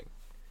golfing.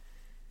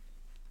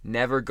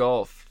 Never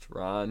golfed,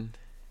 Ron.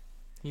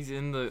 He's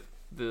in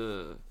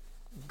the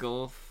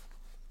Gulf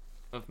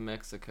of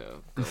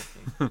Mexico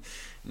golfing.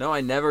 No,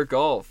 I never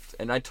golfed.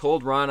 And I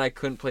told Ron I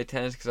couldn't play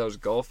tennis because I was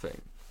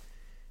golfing.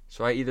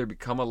 So I either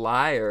become a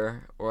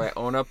liar or I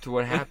own up to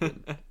what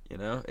happened. You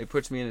know? It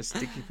puts me in a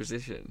sticky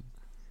position.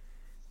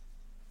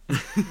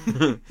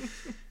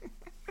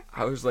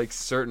 I was like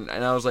certain,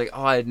 and I was like,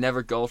 oh, I had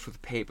never golfed with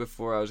Pate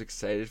before. I was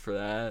excited for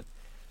that.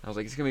 I was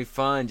like, it's gonna be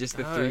fun, just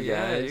the 3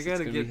 guys. It's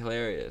gonna be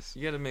hilarious.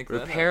 You gotta make but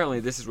that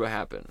apparently, this is what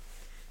happened.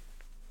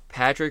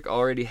 Patrick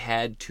already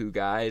had 2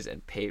 guys,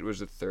 and Pate was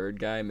the 3rd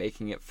guy,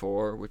 making it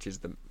 4, which is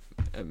the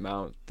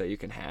amount that you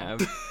can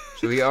have.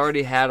 So he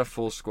already had a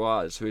full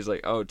squad. So he's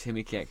like, oh,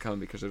 Timmy can't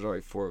come because there's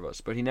already 4 of us.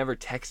 But he never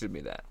texted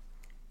me that.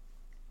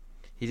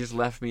 He just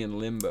left me in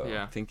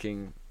limbo,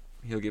 thinking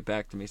he'll get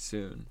back to me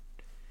soon.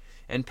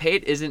 And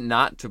Pate isn't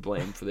not to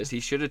blame for this.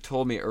 He should have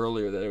told me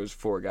earlier that it was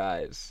 4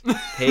 guys.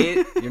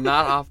 Pate, you're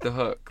not off the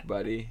hook,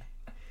 buddy.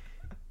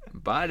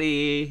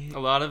 Buddy. A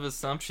lot of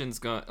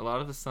assumptions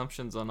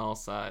on all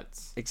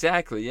sides.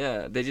 Exactly,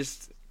 yeah. They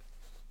just,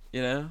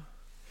 you know.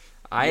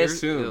 I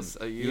assume.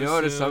 You know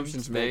what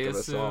assumptions make of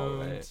us all,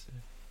 right?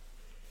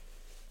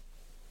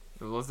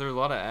 Was there a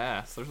lot of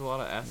ass? There's a lot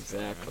of ass.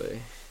 Exactly.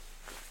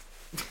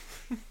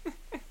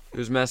 It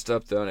was messed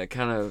up though, and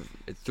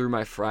it threw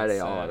my Friday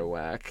all out of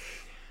whack.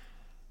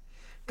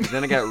 Because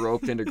then I got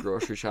roped into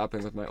grocery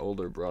shopping with my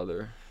older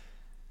brother.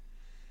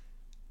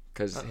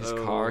 Because his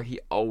car, he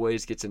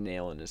always gets a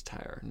nail in his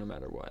tire, no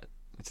matter what.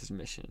 It's his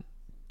mission.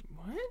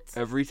 What?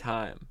 Every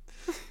time.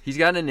 He's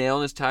got a nail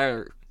in his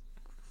tire.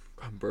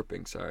 I'm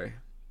burping, sorry.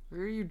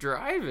 Where are you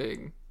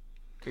driving?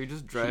 Are you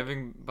just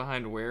driving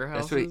behind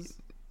warehouses?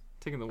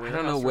 Taking the warehouse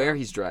I don't know where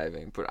he's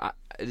driving, but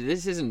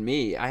this isn't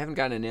me. I haven't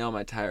gotten a nail in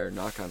my tire,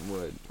 knock on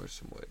wood. Where's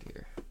some wood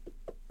here?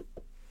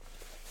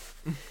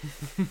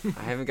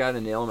 I haven't gotten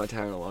a nail in my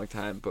tire in a long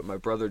time, but my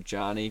brother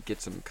Johnny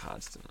gets them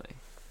constantly.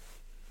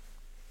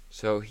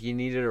 So he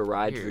needed a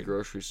ride to the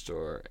grocery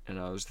store, and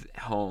I was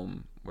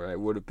home where I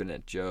would have been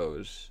at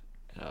Joe's,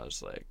 and I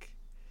was like,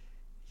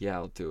 yeah,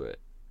 I'll do it.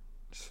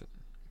 So,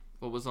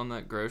 what was on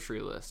that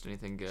grocery list?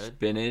 Anything good?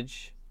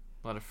 Spinach.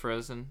 A lot of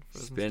frozen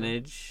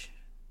spinach.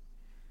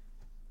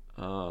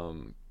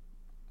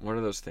 What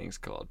are those things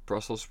called?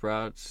 Brussels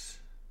sprouts.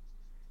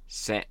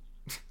 Is it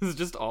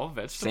just all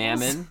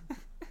vegetables?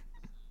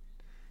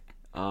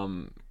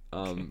 Salmon.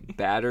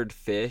 Battered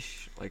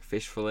fish, like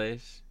fish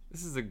fillets.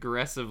 This is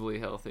aggressively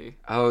healthy.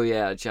 Oh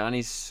yeah,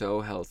 Johnny's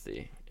so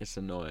healthy. It's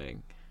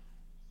annoying.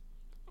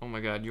 Oh my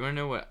god, you wanna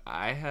know what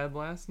I had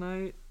last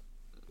night?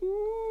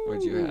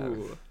 What'd you have?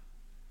 Ooh.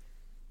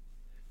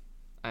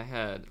 I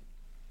had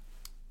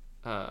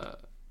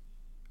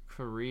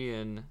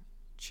Korean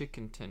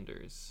chicken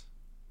tenders.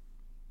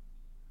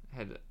 I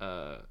had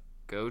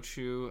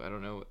gochu. I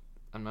don't know.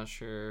 I'm not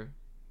sure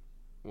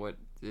what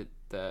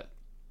that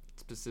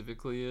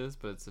specifically is,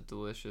 but it's a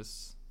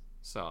delicious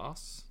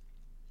sauce.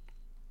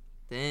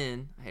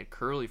 Then I had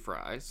curly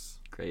fries.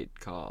 Great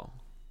call.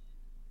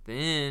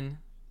 Then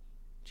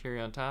cherry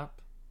on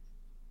top,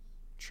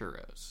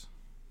 churros.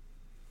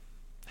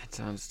 That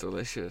sounds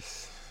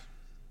delicious.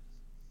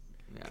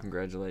 Yeah.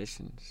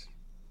 Congratulations.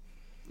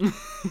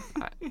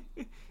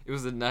 It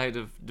was a night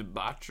of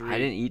debauchery. I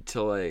didn't eat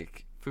till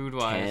like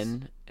food-wise.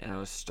 10, and I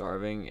was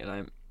starving,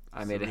 and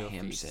I made a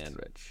ham feast.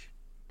 sandwich.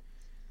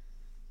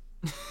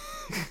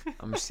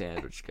 I'm a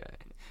sandwich guy.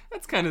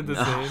 That's kind of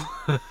the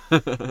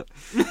same.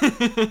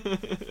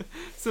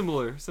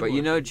 Similar. But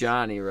you know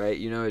Johnny, right?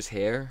 You know his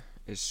hair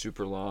is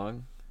super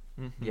long.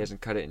 Mm-hmm. He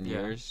hasn't cut it in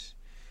years.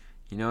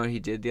 You know what he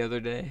did the other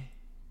day?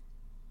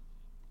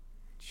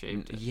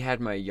 Shaved it. He had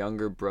my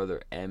younger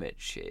brother Emmett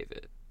shave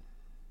it.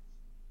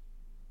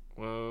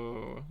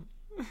 Whoa.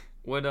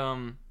 What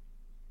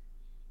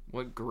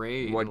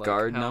grade? What like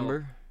guard how,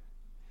 number?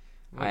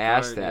 what I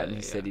asked guard, that, and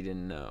he said he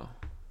didn't know.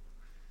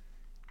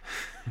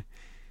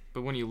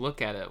 But when you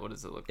look at it, what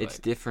does it look like? It's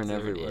different Is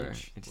there an everywhere.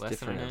 inch? It's Less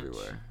than different an inch?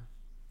 everywhere.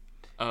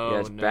 Oh, Yeah,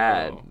 it's no.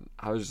 bad.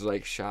 I was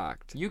like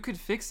shocked. You could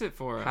fix it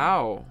for him.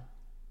 How?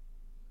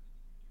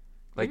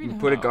 Like do you you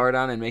mean put a how? guard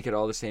on and make it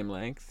all the same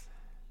length?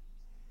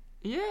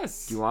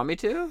 Yes. Do you want me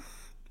to?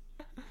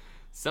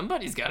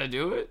 Somebody's got to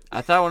do it.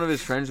 I thought one of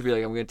his friends would be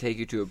like, I'm going to take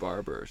you to a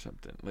barber or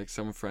something. Like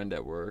some friend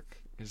at work.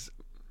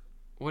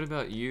 What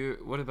about you?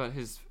 What about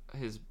his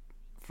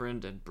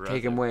friend and brother?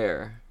 Take him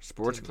where?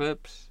 Sports Take him-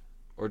 clips?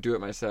 Or do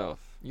it myself?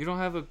 You don't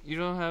have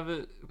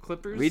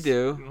clippers? We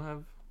do. You don't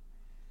have.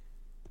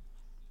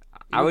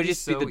 I would would be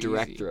just be so the easy.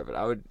 director of it.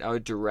 I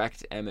would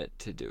direct Emmett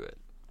to do it.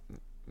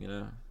 You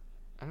know?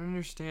 I don't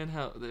understand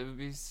how it would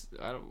be.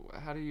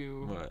 How do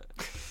you? What?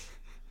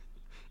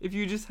 If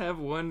you just have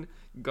one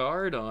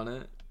guard on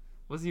it,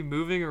 was he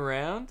moving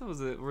around?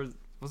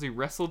 Was he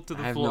wrestled to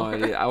the I have floor?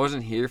 no idea. I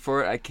wasn't here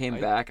for it. I came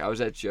back. I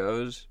was at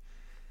Joe's.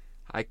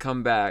 I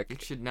come back.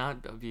 It should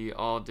not be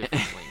all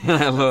differently. I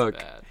That's look.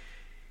 bad.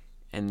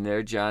 And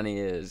there Johnny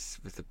is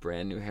with a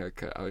brand new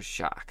haircut. I was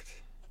shocked.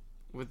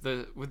 With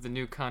the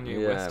new Kanye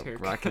Yeah, West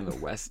haircut. rocking the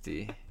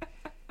Westie.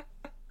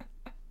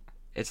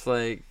 It's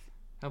like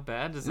How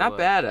bad does it not look?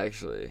 bad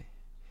actually.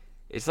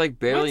 It's like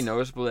barely What?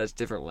 noticeable that it's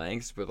different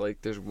lengths, but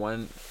like there's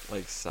one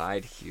like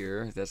side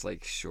here that's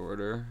like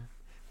shorter,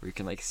 where you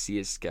can like see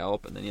his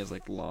scalp, and then he has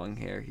like long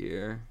hair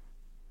here.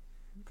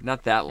 But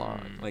not that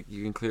long. Like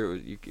you can clear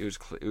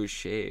it was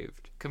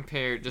shaved.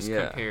 Compared to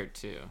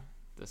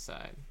the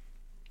side.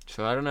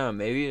 So I don't know.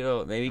 Maybe give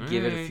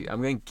it a Alright. few.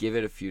 I'm gonna give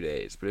it a few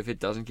days, but if it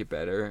doesn't get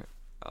better,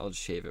 I'll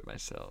just shave it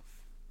myself.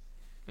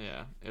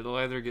 Yeah, it'll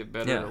either get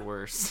better Yeah. or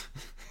worse.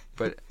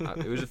 But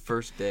it was the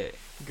first day.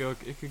 It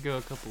could go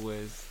a couple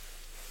ways.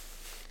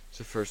 It's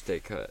a first day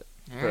cut.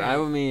 But Alright. I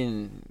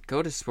mean,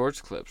 go to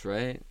Sports Clips,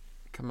 right?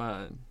 Come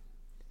on.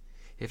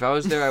 If I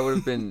was there, I would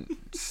have been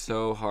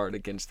so hard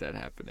against that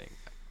happening.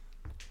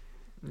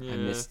 Yeah. I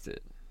missed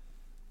it.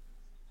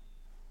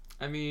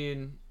 I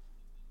mean,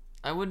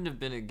 I wouldn't have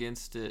been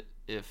against it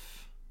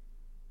if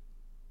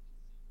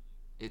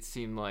it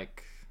seemed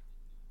like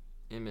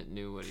Emmett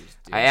knew what he was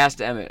doing. I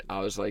asked Emmett.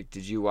 I was like,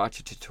 "Did you watch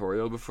a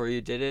tutorial before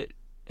you did it?"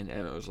 And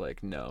Emmett was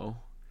like, "No."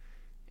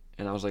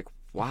 And I was like,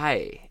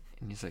 "Why?"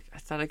 And he's like, "I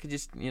thought I could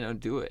just,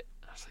 do it."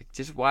 I was like,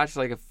 "Just watch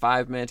like a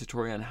 5-minute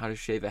tutorial on how to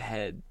shave a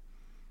head.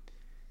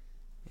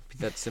 It'd be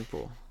that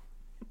simple."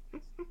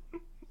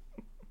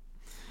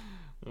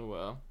 Oh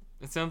well.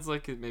 It sounds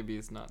like maybe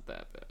it's not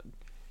that bad.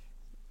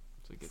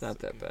 It's not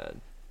that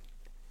bad.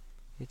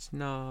 It's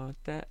not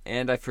that.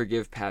 And I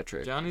forgive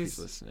Patrick if he's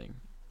listening.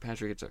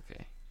 Patrick, it's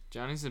okay.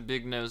 Johnny's a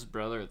big nosed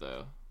brother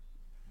though,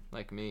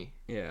 like me.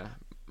 Yeah.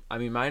 I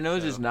mean, my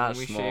nose is So not when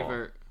we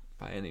small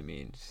by any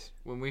means.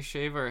 When we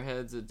shave our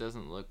heads, it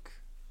doesn't look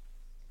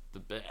the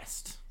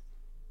best,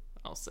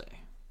 I'll say.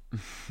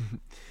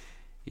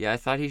 Yeah, I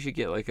thought he should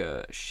get like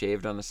a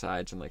shaved on the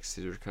sides and like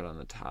scissors cut on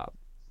the top.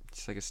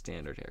 Just like a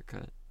standard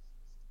haircut.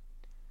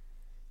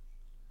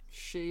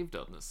 Shaved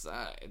on the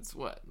sides?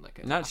 What? Like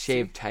a Not Nazi?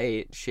 shaved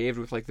tight. Shaved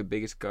with like the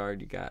biggest guard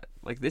you got.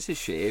 Like this is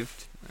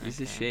shaved. This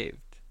is Okay. shaved.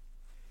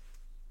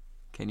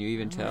 Can you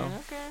even tell?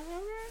 Okay.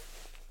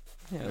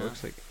 Yeah, it Yeah.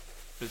 looks like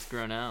It's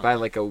grown out. by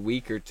like a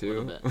week or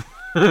two.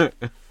 Little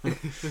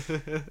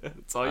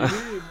That's all you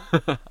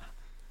need.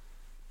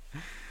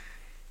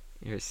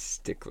 You're a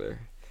stickler.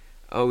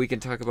 Oh, we can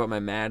talk about my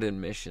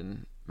Madden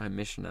mission. My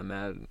mission on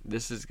Madden.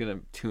 This is gonna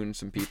tune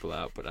some people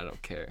out, but I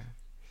don't care.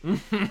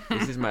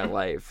 This is my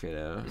life, you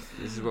know.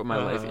 This is what my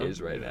life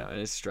is right yeah. now, and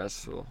it's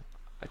stressful.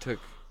 Oh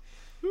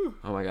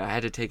my god, I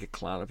had to take a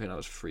Klonopin. I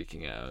was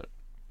freaking out,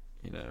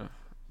 you know.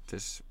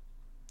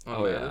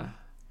 Oh yeah.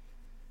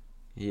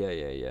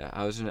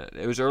 Yeah.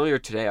 It was earlier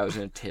today. I was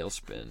in a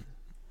tailspin.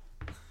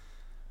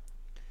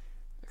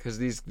 Because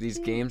these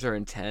games are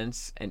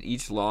intense, and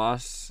each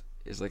loss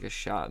is like a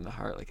shot in the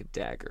heart, like a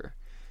dagger.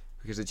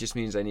 Because it just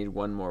means I need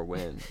one more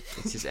win.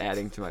 It's just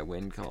adding to my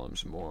win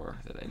columns more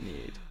that I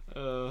need.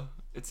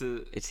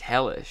 It's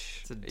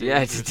hellish. It's a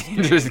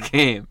dangerous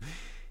game.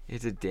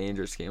 It's a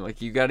dangerous game.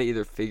 Like, you got to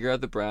either figure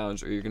out the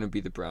Browns, or you're going to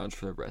be the Browns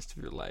for the rest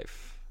of your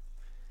life.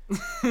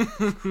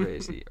 It's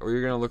crazy. Or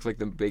you're going to look like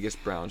the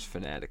biggest Browns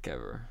fanatic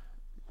ever.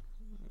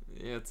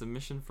 Yeah, it's a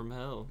mission from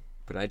hell.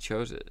 But I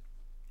chose it.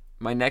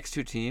 My next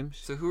two teams.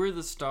 So who are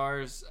the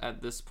stars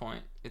at this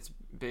point? It's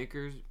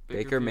Baker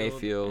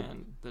Mayfield,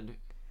 and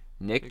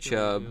Nick Baker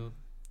Chubb, Mayfield.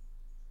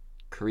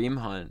 Kareem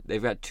Hunt.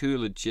 They've got two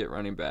legit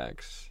running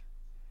backs.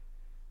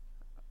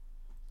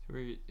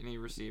 Any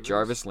receivers?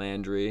 Jarvis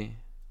Landry.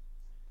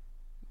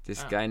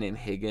 This guy named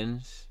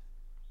Higgins.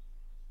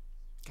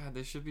 God,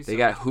 they should be. They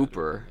got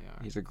Hooper.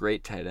 He's a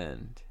great tight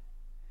end.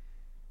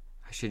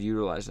 I should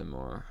utilize him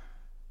more.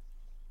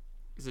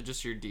 Is it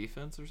just your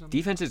defense or something?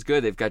 Defense is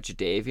good. They've got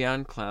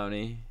Jadeveon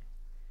Clowney.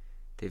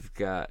 They've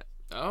got...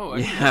 Oh, I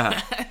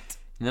yeah. And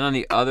then on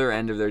the other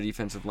end of their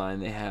defensive line,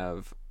 they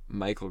have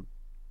Michael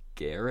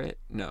Garrett.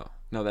 No,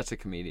 that's a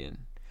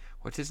comedian.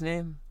 What's his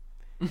name?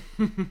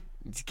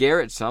 It's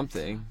Garrett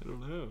something. I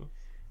don't know.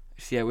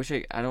 See,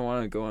 I don't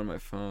want to go on my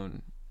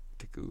phone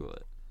to Google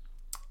it.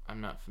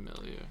 I'm not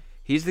familiar.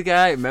 He's the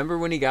guy. Remember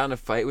when he got in a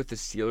fight with the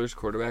Steelers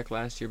quarterback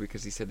last year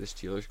because he said the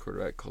Steelers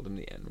quarterback called him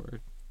the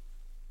N-word?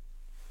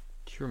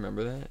 Do you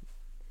remember that?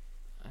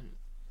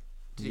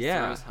 Did he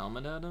throw his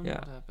helmet at him? Yeah.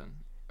 What happened?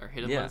 Or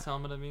hit him with his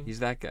helmet, I mean? He's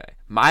that guy.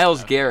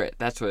 Myles Garrett.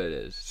 That's what it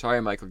is.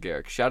 Sorry, Michael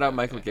Garrett. Shout out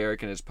Michael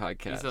Garrett and his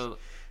podcast.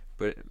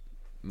 But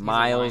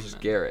Myles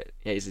Garrett.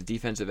 Yeah, he's a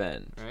defensive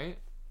end. Right?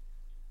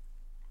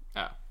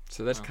 Oh.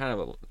 So that's kind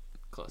of a...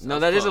 Close. No,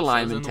 that is a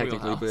lineman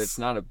technically, but it's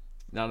not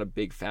a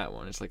big fat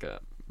one. It's like a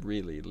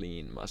really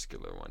lean,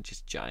 muscular one.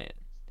 Just giant.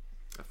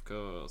 Of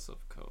course.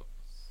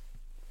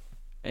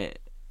 And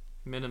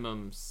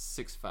minimum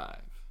 6'5".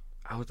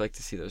 I would like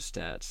to see those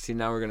stats. See,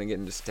 now we're going to get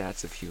into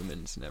stats of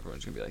humans, and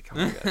everyone's going to be like, oh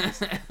my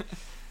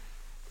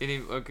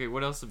god. Okay,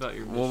 what else about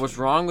your mission? Well, what's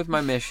wrong with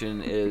my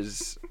mission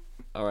is...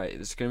 Alright,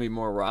 this is going to be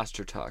more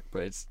roster talk,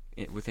 but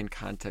within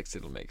context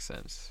it'll make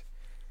sense.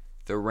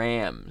 The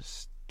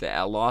Rams.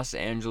 The Los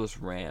Angeles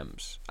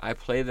Rams. I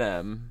play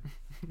them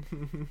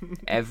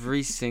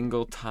every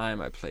single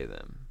time I play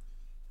them.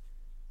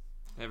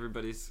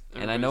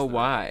 And I know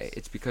why.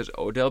 It's because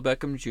Odell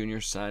Beckham Jr.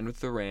 signed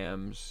with the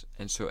Rams,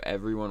 and so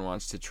everyone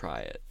wants to try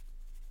it.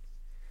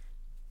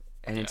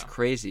 And it's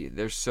crazy.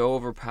 They're so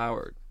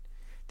overpowered.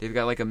 They've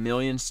got like 1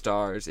 million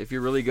stars. If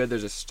you're really good,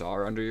 there's a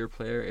star under your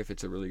player if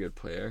it's a really good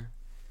player.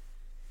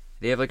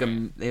 They have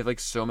like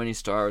so many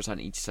stars on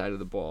each side of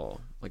the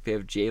ball. Like they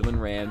have Jalen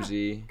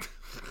Ramsey.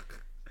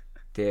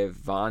 They have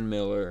Von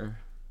Miller.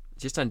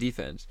 Just on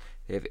defense.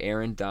 They have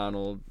Aaron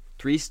Donald.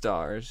 3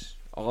 stars.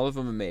 All of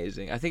them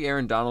amazing. I think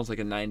Aaron Donald's like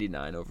a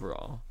 99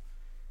 overall.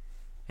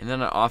 And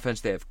then on offense,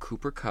 they have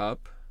Cooper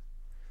Kupp,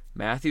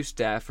 Matthew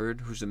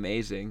Stafford, who's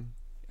amazing.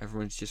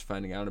 Everyone's just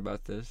finding out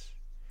about this.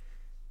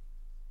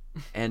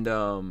 And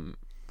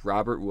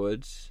Robert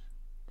Woods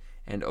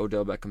and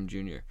Odell Beckham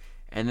Jr.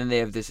 And then they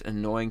have this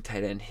annoying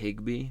tight end,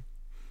 Higbee.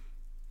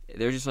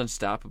 They're just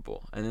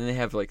unstoppable. And then they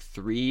have like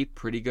 3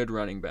 pretty good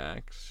running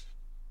backs.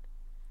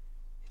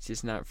 It's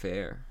just not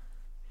fair.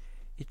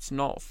 It's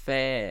not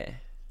fair.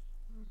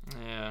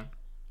 Yeah.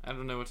 I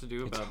don't know what to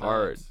do about that. It's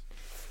hard.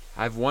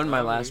 I've won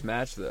my last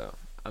match, though.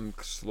 I'm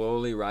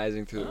slowly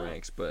rising through the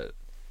ranks, but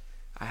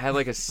I had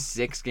like a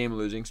 6-game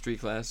losing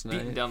streak last night.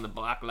 Beating down the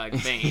block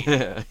like Bane.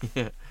 yeah.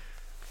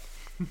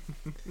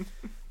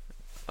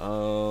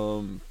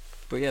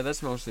 But yeah,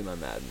 that's mostly my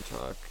Madden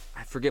talk.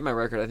 I forget my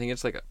record. I think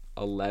it's like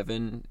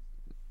 11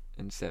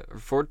 and 7, or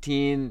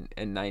 14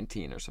 and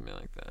 19 or something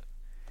like that.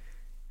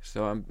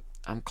 So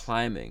I'm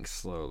climbing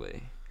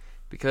slowly.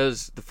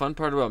 Because the fun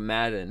part about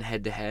Madden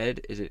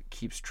head-to-head is it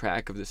keeps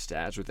track of the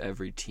stats with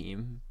every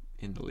team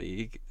in the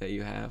league that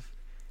you have.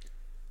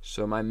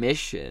 So my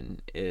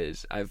mission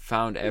is I've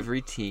found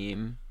every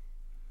team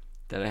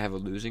that I have a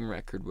losing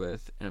record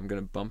with, and I'm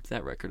going to bump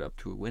that record up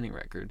to a winning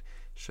record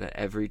so that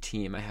every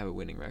team I have a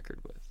winning record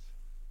with.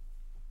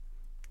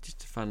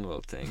 Just a fun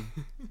little thing.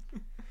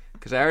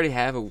 Because I already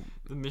have I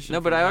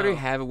already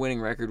have a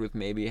winning record with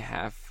maybe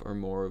half or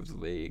more of the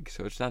league,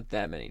 so it's not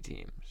that many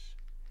teams.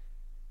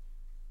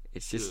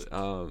 It's just,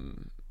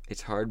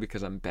 it's hard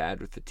because I'm bad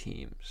with the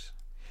teams.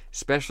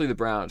 Especially the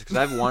Browns, because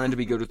I've wanted to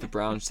be good with the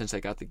Browns since I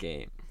got the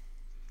game.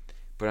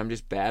 But I'm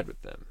just bad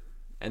with them.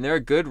 And they're a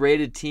good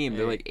rated team.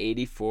 They're like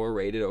 84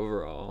 rated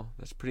overall.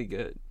 That's pretty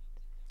good.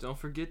 Don't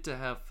forget to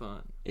have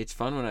fun. It's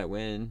fun when I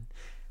win.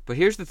 But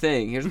here's the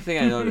thing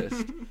I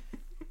noticed.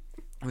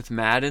 With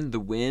Madden, the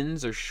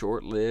wins are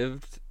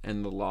short-lived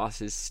and the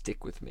losses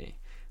stick with me.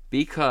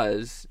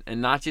 Because,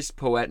 and not just to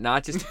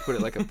put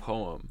it like a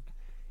poem.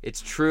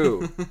 It's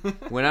true.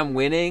 When I'm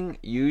winning,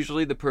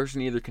 usually the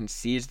person either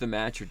concedes the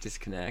match or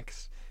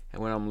disconnects.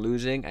 And when I'm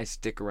losing, I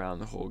stick around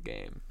the whole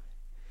game.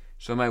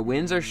 So my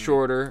wins are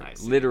shorter.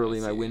 Literally,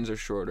 my wins are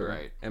shorter.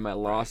 Right. And my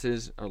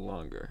losses are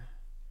longer.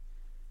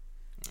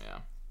 Yeah,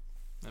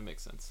 that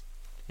makes sense.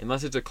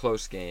 Unless it's a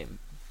close game.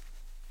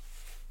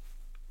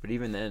 But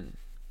even then.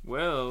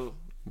 Well.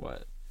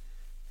 What?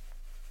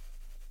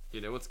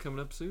 You know what's coming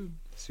up soon?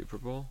 Super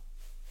Bowl?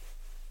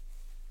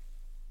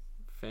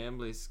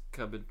 Family's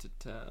coming to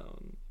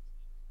town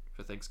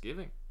for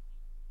Thanksgiving.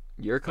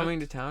 You're coming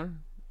to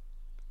town?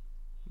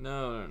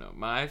 No.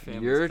 My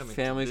family's Your coming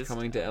family's to this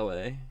coming town. to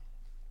LA?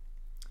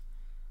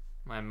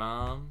 My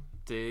mom,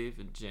 Dave,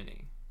 and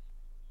Jenny.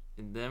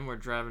 And then we're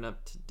driving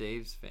up to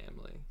Dave's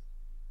family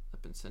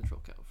up in Central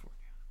California.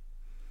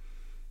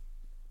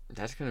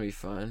 That's going to be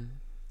fun.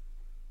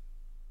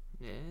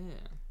 Yeah.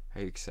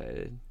 Are you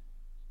excited?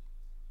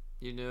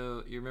 You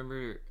know, you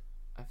remember,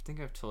 I think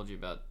I've told you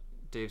about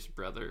Dave's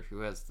brother who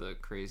has the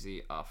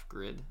crazy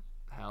off-grid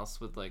house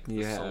with like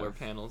the solar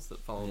panels that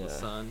follow the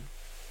sun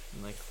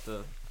and like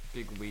the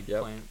big weed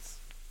plants.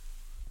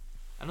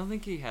 I don't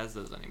think he has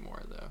those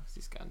anymore though, 'cause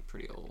he's gotten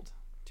pretty old.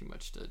 Too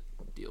much to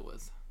deal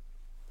with.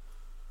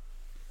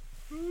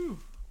 Woo.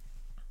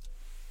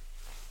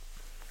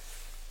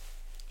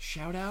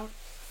 Shout out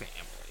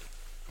family.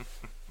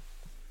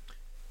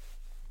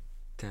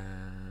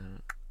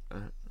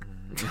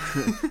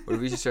 What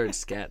if we just started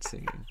scat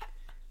singing?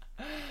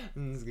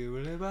 Have you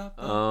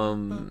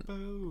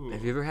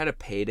ever had a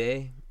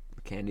Payday,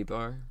 a candy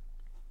bar?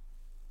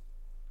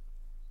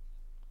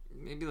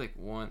 Maybe like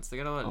once. They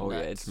got a lot of nuts. Oh yeah,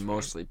 it's right?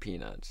 mostly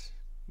peanuts.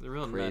 They're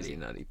real crazy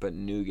nutty, but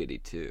nougaty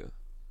too.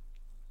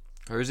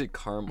 Or is it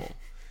caramel?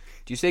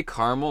 Do you say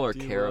caramel or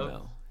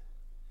caramel?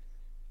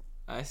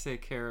 I say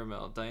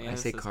caramel. Diana I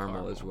say says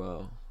caramel as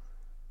well.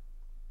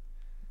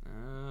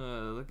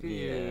 Oh, look at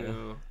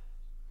you.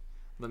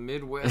 The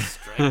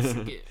Midwest strikes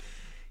again.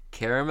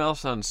 Caramel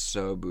sounds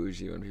so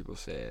bougie when people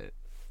say it.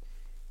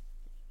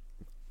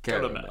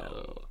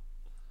 Caramel.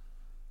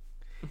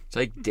 It's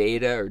like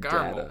data or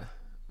data.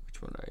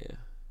 Which one are you?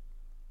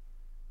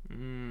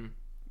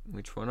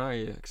 Which one are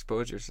you?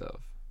 Expose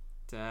yourself.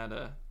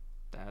 Data.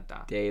 No,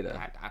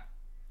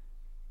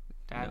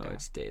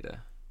 it's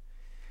data.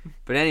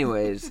 But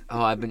anyways,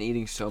 I've been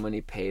eating so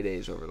many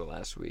Paydays over the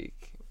last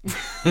week.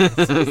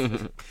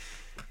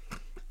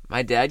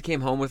 My dad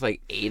came home with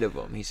like 8 of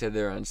them. He said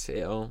they're on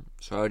sale,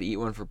 so I would eat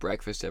one for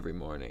breakfast every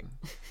morning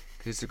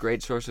because it's a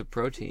great source of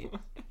protein.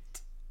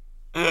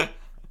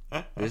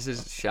 This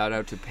is shout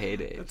out to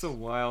Paydays. That's a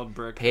wild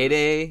breakfast.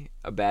 Payday,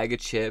 a bag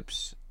of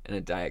chips, and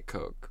a Diet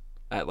Coke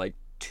at like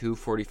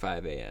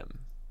 2:45 a.m.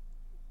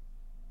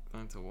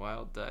 That's a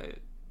wild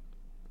diet.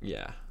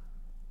 Yeah.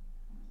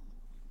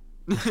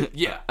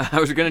 Yeah. I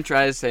was gonna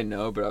try to say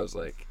no, but I was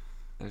like,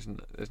 there's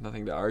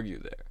nothing to argue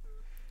there.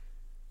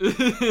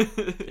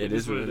 It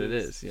is what it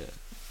is. Yeah.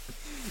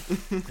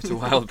 It's a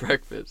wild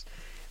breakfast.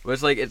 But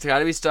it's like it's got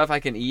to be stuff I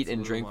can eat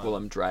and drink while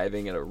I'm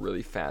driving at a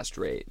really fast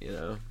rate, you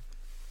know.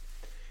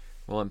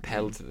 While I'm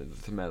pedal to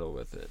the metal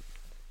with it.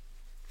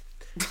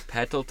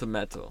 Pedal to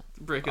metal.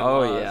 Breaking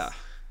laws. Yeah.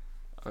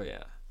 Oh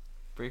yeah.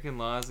 Breaking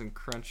laws and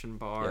crunching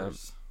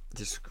bars. Yep.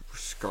 Just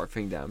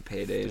scarfing down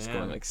Paydays,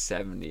 going like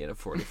 70 in a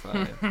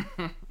 45.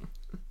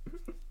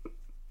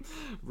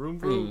 Vroom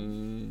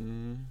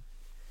vroom.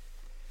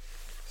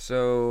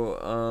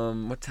 So,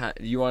 what time?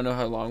 You want to know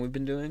how long we've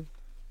been doing?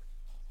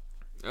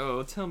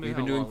 Oh, tell me. We've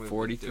been doing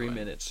 43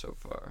 minutes so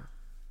far.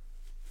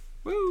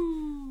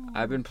 Woo!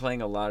 I've been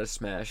playing a lot of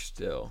Smash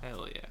still.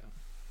 Hell yeah.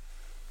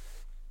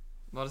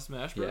 A lot of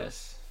Smash Bros?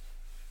 Yes.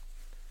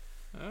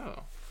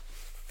 Oh.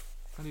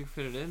 How do you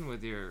fit it in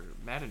with your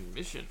Madden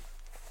mission?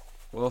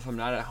 Well, if I'm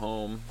not at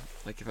home,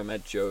 like if I'm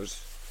at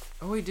Joe's.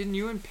 Oh wait, didn't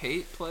you and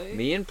Pate play?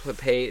 Me and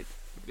Pate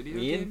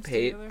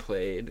together?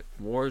 played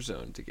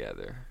Warzone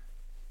together.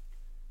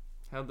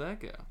 How'd that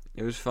go?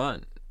 It was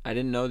fun. I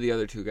didn't know the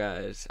other 2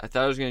 guys. I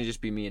thought it was gonna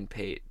just be me and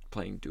Pate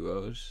playing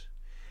duos.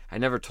 I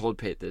never told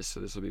Pate this, so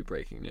this will be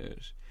breaking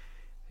news.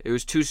 It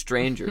was 2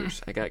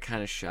 strangers. I got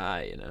kind of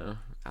shy, you know.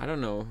 I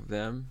don't know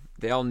them.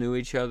 They all knew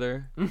each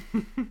other.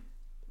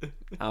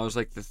 I was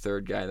like the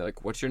 3rd guy. They're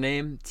like, "What's your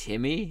name?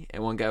 Timmy?"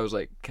 And one guy was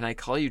like, "Can I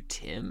call you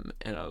Tim?"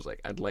 And I was like,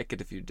 "I'd like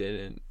it if you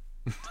didn't."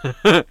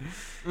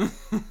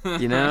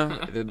 You know,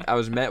 I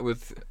was met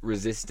with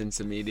resistance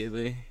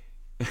immediately.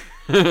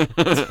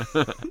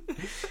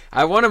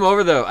 I won him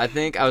over though. I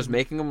think I was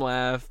making them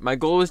laugh. My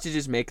goal was to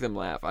just make them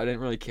laugh. I didn't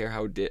really care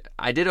how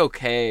I did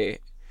okay.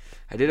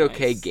 I did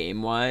okay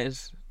game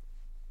wise.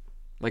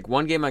 Like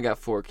one game I got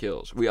 4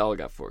 kills. We all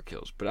got 4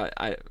 kills, but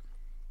I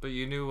But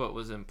you knew what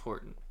was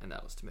important, and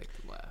that was to make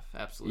them laugh.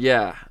 Absolutely.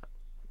 Yeah.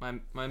 My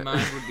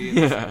mind would be in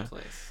the same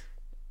place.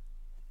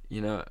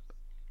 You know,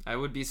 I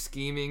would be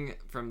scheming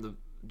from the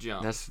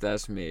jump.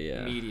 That's me,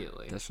 yeah.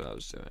 Immediately. That's what I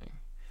was doing.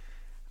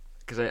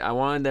 Because I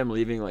wanted them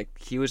leaving like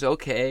he was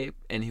okay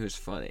and he was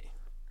funny.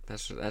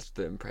 That's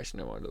the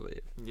impression I wanted to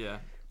leave. Yeah.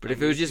 But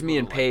if it was just me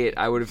and Pate,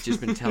 I would have just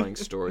been telling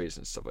stories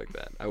and stuff like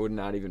that. I would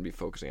not even be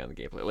focusing on the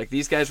gameplay. Like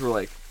these guys were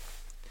like,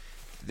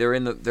 they're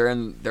in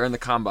the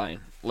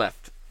combine,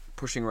 left,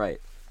 pushing right,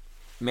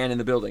 man in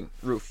the building,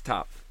 roof,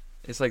 top.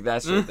 It's like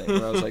that sort of thing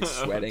where I was like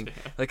sweating,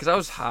 like because I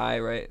was high,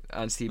 right,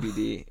 on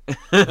CBD,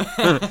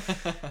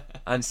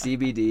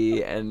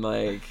 and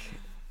like,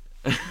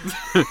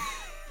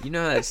 you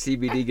know that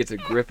CBD gets a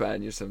grip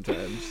on you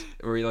sometimes,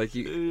 where you like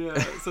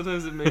Yeah,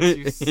 sometimes it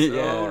makes you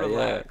so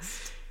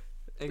relaxed.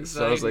 Yeah.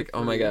 So I was like,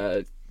 oh my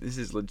god, this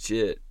is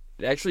legit.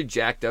 It actually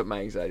jacked up my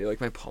anxiety.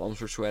 Like my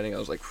palms were sweating. I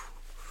was like,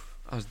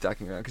 I was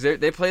ducking around because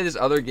they play this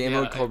other game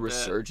mode called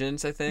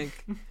Resurgence, I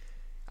think.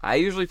 I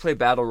usually play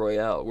Battle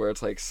Royale, where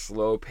it's like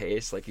slow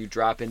pace, like you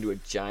drop into a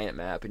giant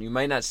map and you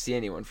might not see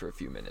anyone for a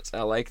few minutes.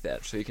 I like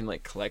that, so you can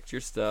like collect your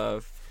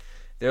stuff.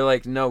 They're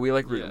like, no, we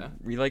like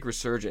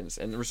Resurgence,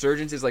 and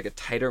Resurgence is like a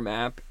tighter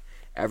map.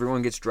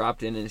 Everyone gets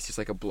dropped in, and it's just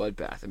like a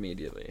bloodbath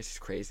immediately. It's just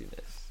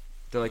craziness.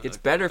 They're like, it's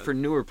better for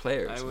newer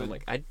players. I'm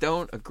like, I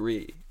don't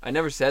agree. I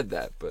never said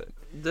that, but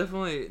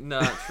definitely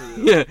not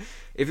true. Yeah,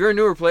 if you're a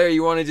newer player,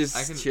 you want to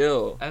just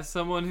chill. As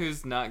someone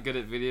who's not good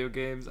at video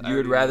games, you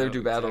would rather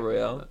do Battle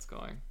Royale. That's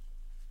going.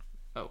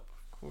 Oh,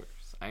 of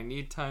course. I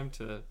need time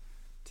to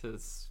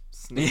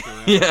sneak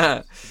around.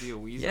 Yeah. To be a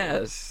weasel.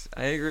 Yes,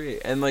 I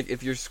agree. And like,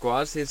 if your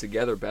squad stays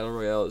together, Battle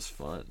Royale is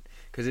fun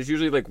because it's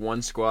usually like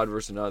one squad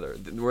versus another.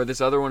 Where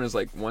this other one is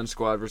like one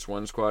squad versus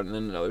one squad, and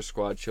then another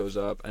squad shows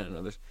up, and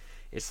another.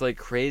 It's like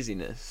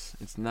craziness.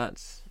 It's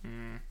nuts.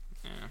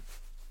 Yeah.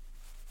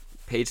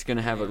 Pate's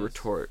gonna have a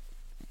retort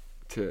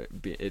to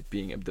it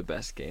being the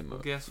best game mode.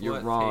 Well, guess You're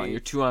what, wrong. Pate?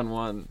 You're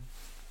 2-on-1.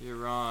 You're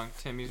wrong.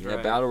 Timmy's right.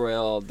 Yeah, Battle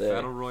Royale all day.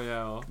 Battle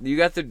Royale. You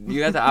got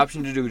the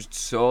option to do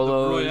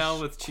solos,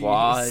 Royale with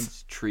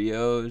quads,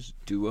 trios,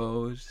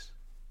 duos.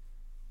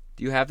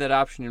 Do you have that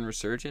option in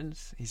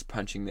Resurgence? He's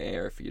punching the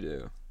air if you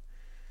do.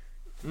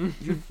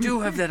 You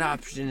do have that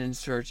option in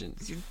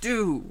Resurgence. You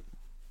do.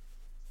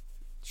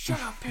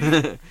 Shut up,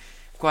 Pate.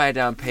 Quiet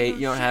down, Pate.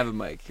 You don't have a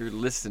mic. You're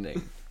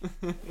listening.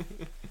 You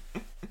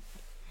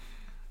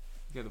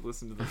gotta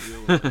listen to the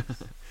real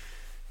ones.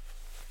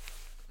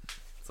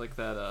 It's like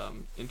that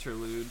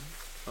interlude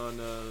on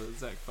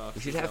Zach Fox.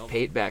 We should have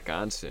Pate back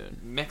on soon.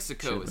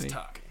 Mexico is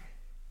talking.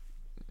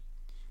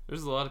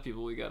 There's a lot of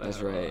people we gotta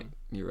have right. on.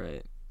 You're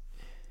right.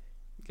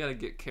 You gotta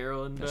get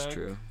Carolyn back. That's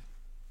true.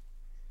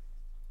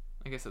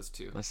 I guess that's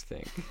two. Let's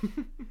think.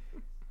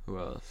 Who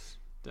else?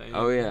 Diane.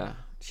 Oh, yeah.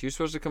 She was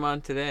supposed to come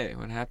on today.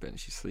 What happened?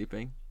 She's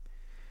sleeping?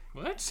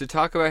 What? To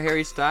talk about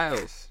Harry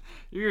Styles.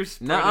 You're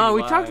spreading No,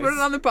 we lies. talked about it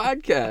on the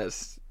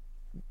podcast.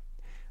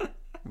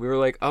 We were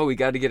like, oh, we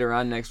got to get her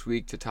on next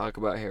week to talk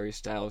about Harry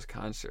Styles'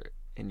 concert.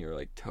 And you're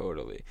like,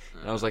 totally.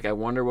 And I was like, I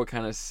wonder what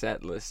kind of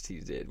set list he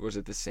did. Was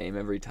it the same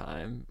every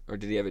time? Or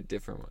did he have a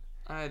different one?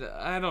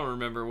 I don't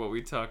remember what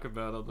we talk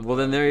about on the Well,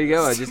 then there you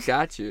go. I just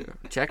got you.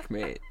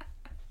 Checkmate.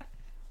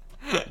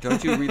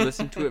 Don't you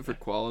re-listen to it for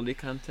quality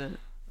content?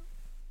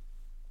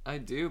 I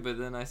do, but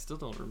then I still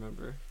don't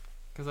remember.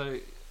 Because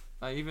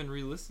I even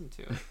re-listened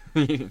to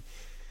it.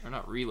 Or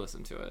not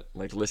re-listened to it.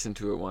 Like, listen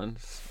to it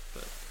once?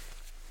 But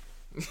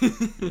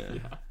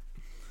Yeah.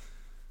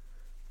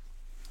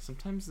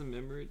 Sometimes the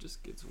memory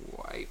just gets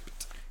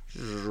wiped.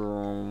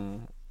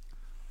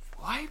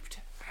 Wiped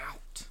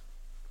out.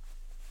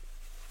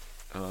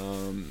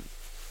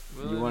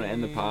 You want to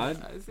end the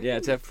pod? Yeah,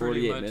 it's at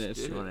 48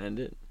 minutes. You want to end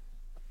it?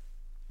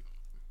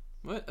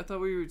 What? I thought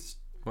we were...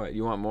 What,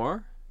 you want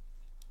more?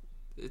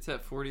 It's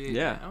at 48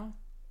 Yeah. now?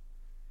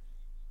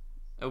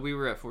 Oh, we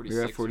were at 46. We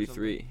were at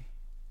 43.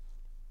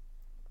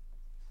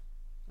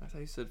 I thought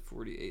you said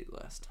 48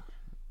 last time.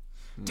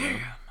 No.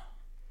 Damn!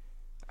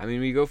 I mean,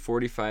 we go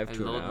 45 I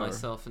to an hour. lulled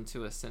myself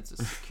into a sense of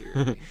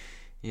security.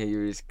 Yeah,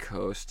 you're just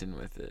coasting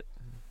with it.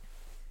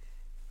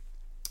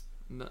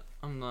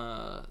 I'm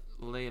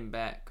laying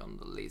back on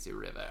the lazy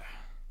river.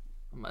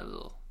 On my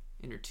little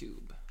inner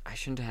tube. I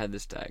shouldn't have had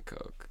this Diet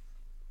Coke.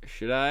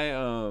 Should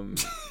I,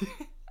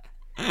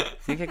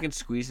 think I can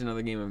squeeze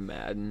another game of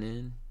Madden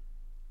in?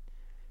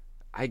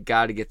 I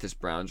gotta get this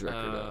Browns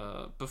record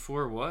up.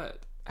 Before what?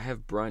 I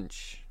have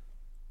brunch.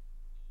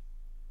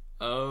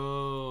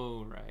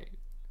 Oh, right.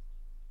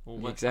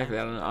 Well, Exactly.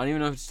 I don't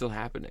even know if it's still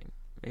happening.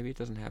 Maybe it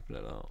doesn't happen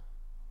at all.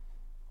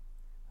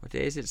 What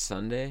day is it?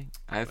 Sunday?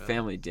 I have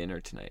family dinner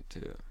tonight,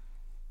 too.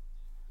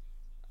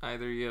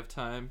 Either you have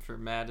time for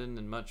Madden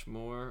and much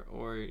more,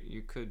 or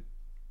you could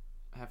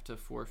have to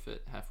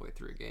forfeit halfway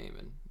through a game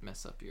and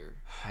mess up your...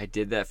 I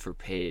did that for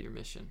Pate. Your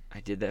mission. I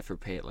did that for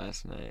Pate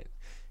last night.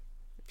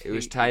 Pate, it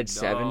was tied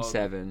dog.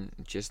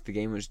 7-7. The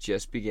game was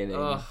just beginning.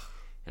 Ugh.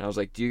 And I was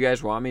like, do you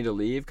guys want me to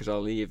leave? Because I'll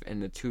leave.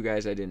 And the two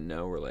guys I didn't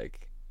know were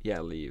like,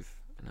 yeah, leave.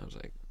 And I was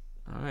like,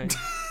 all right.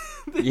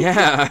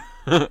 Yeah.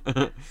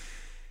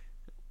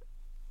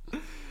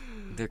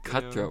 They're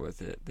cutthroat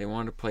with it. They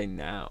want to play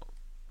now.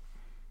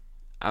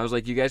 I was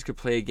like, you guys could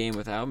play a game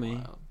without me.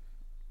 Wow.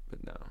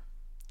 But no.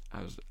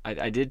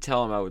 I did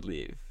tell them I would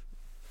leave.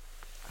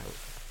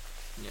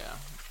 Yeah.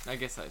 I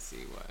guess I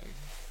see why.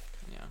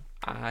 Yeah.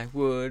 I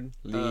would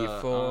leave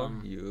for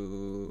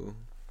you.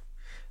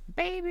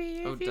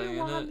 Baby, Oh, if you Diana.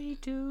 want me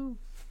to.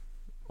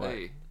 What?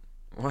 Hey.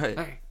 What?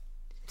 Hey.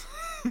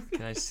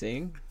 Can I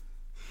sing?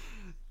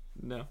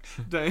 No.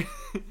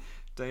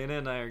 Diana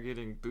and I are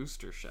getting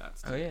booster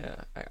shots. Oh yeah,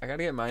 I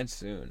gotta get mine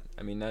soon.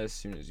 I mean, not as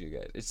soon as you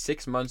guys. It's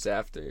 6 months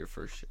after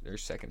your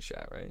second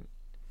shot, right?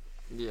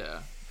 Yeah.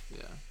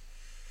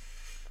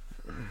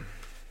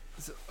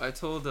 So I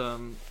told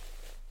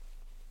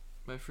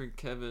my friend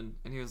Kevin,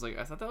 and he was like,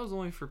 I thought that was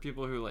only for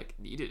people who like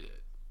needed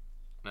it.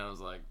 And I was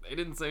like, they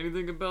didn't say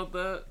anything about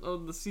that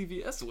on the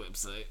CVS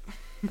website.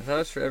 I thought it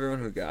was for everyone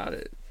who got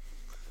it.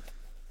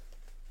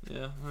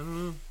 Yeah, I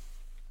don't know.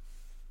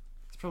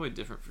 It's probably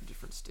different for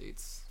different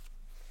states.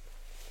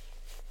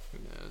 Who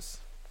knows?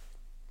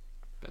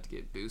 About to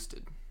get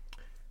boosted.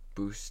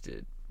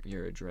 Boosted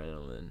your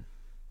adrenaline.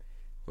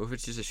 What if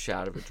it's just a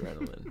shot of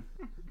adrenaline?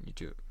 You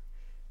do.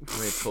 How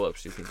many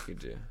pull-ups do you think you could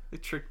do? They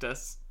tricked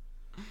us.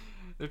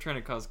 They're trying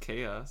to cause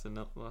chaos in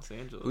Los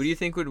Angeles. Who do you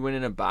think would win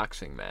in a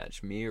boxing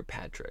match, me or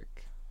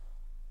Patrick?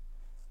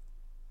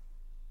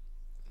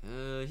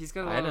 He's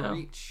got a I lot know. of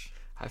reach.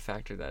 I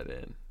factor that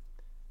in.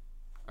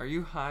 Are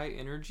you high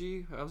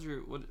energy?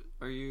 What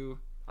are you?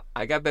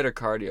 I got better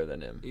cardio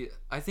than him.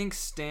 I think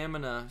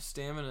stamina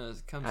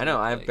comes. I know,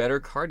 into I have play. better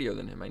cardio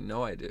than him. I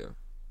know I do.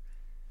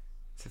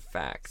 It's a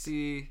fact.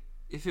 See,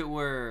 if it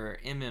were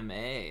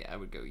MMA, I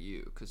would go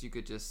you, because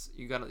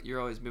you're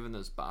always moving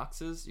those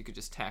boxes. You could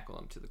just tackle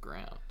them to the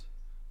ground.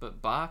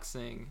 But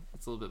boxing,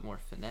 it's a little bit more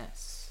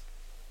finesse.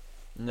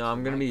 No,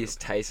 I'm gonna be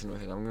Tyson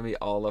with it. I'm gonna be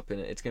all up in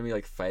it. It's gonna be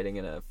like fighting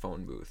in a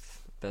phone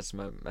booth. That's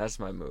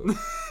my move.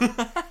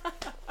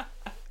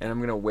 And I'm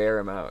gonna wear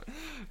him out.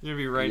 You're gonna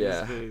be right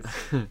Yeah. in his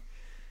face.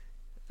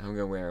 I'm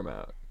gonna wear him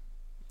out.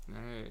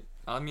 All right.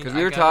 I mean, Because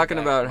we were talking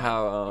about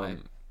how my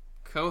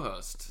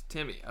co-host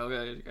Timmy.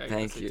 Okay,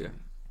 Thank you.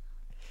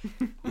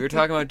 We were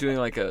talking about doing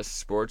like a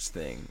sports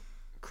thing.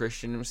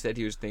 Christian said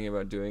he was thinking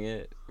about doing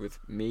it with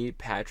me,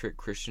 Patrick,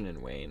 Christian,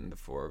 and Wayne, the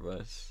four of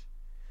us.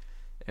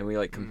 And we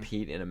like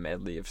compete in a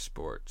medley of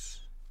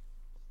sports.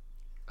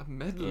 A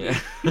medley.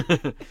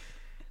 Yeah.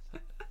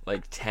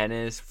 Like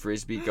tennis,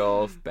 frisbee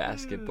golf,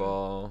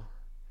 basketball.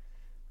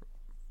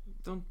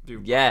 Don't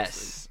do.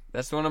 Yes.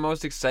 That's the one I'm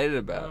most excited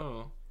about.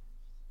 No.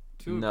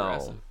 Too No.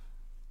 aggressive.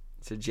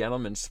 It's a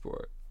gentleman's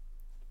sport.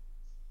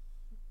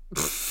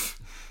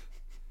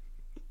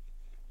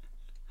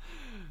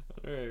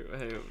 All right.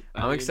 Hey,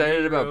 I'm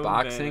excited about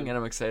boxing and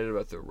I'm excited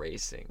about the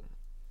racing.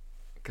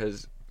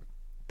 Because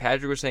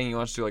Patrick was saying he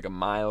wants to do like a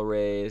mile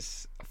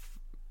race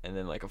and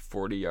then like a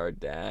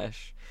 40-yard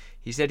dash.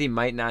 He said he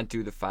might not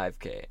do the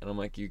 5K. And I'm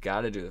like, you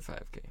got to do the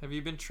 5K. Have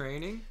you been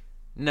training?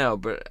 No,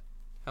 but...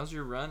 How's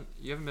your run?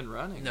 You haven't been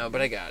running. No,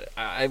 but I got it.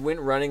 I went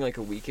running like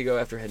a week ago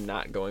after I had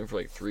not going for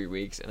like 3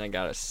 weeks, and I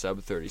got a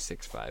sub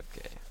 36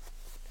 5K.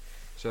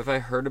 So if I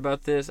heard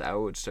about this, I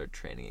would start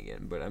training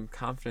again. But I'm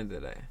confident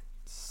that I...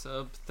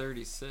 Sub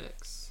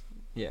 36.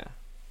 Yeah.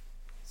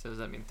 So does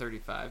that mean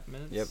 35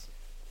 minutes? Yep.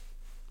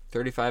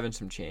 35 and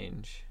some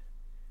change.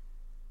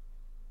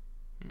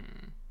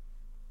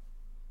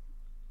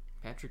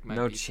 Patrick might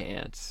No be...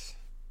 chance.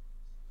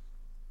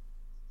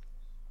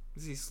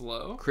 Is he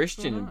slow?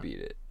 Christian What's would going on? beat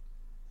it.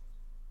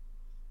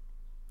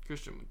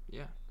 Christian would,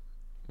 yeah.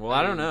 Well,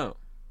 I don't mean, know.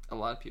 A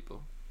lot of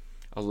people.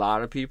 A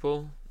lot of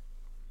people.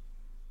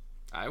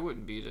 I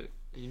wouldn't beat it.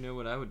 You know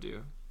what I would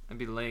do? I'd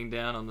be laying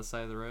down on the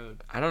side of the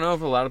road. I don't know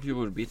if a lot of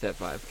people would beat that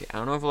 5K. I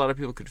don't know if a lot of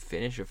people could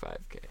finish a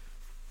 5K.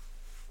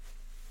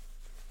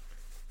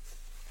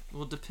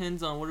 Well, it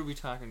depends on what are we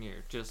talking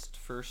here. Just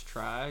first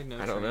try? No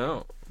I don't training?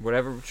 know.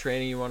 Whatever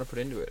training you want to put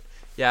into it.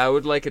 Yeah, I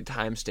would like a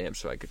timestamp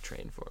so I could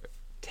train for it.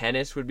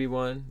 Tennis would be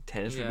one.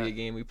 Tennis would be a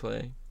game we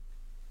play.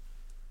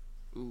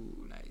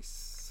 Ooh,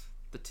 nice.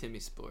 The Timmy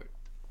sport.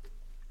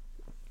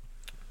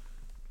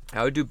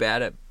 I would do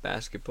bad at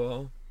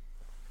basketball.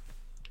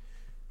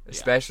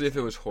 Especially if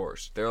it was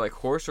horse. They're like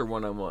horse or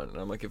one-on-one. And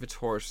I'm like, if it's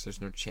horse, there's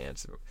no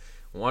chance.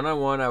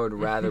 One-on-one, I would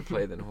rather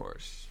play than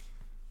horse.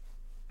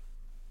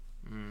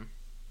 Yeah.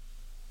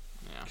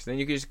 Because then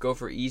you can just go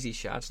for easy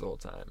shots the whole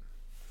time.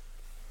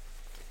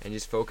 And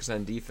just focus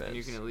on defense. And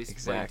you can at least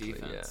exactly,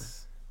 play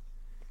defense.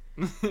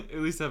 At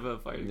least have a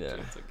fighting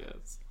chance, I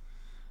guess.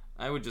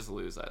 I would just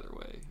lose either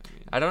way.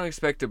 I don't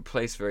expect to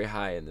place very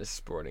high in this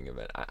sporting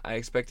event. I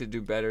expect to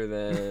do better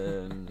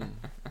than...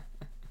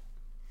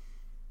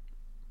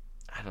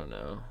 I don't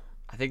know.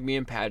 I think me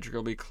and Patrick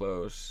will be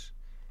close.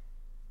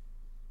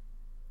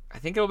 I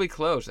think it'll be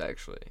close,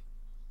 actually.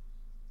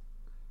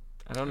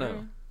 I don't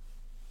know.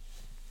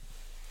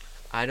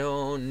 I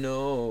don't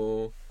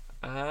know.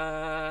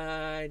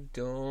 I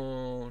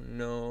don't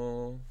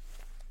know.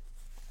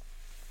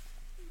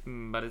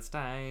 But it's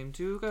time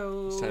to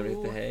go. It's time to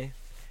hit the hay.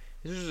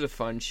 This was a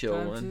fun, chill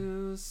Time one.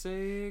 to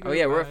say Oh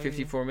yeah, we're at goodbye.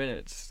 54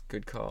 minutes.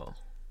 Good call.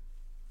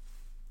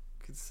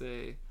 Could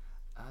say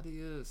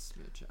adios,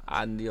 muchachos.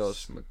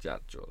 Adios,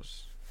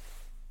 muchachos.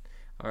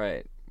 All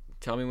right,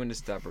 tell me when to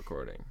stop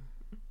recording.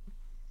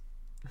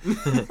 All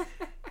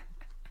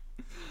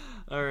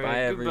right,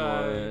 Bye,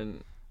 goodbye.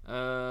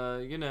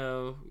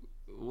 everyone.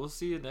 We'll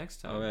see you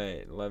next time. All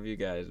right, love you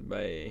guys.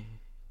 Bye.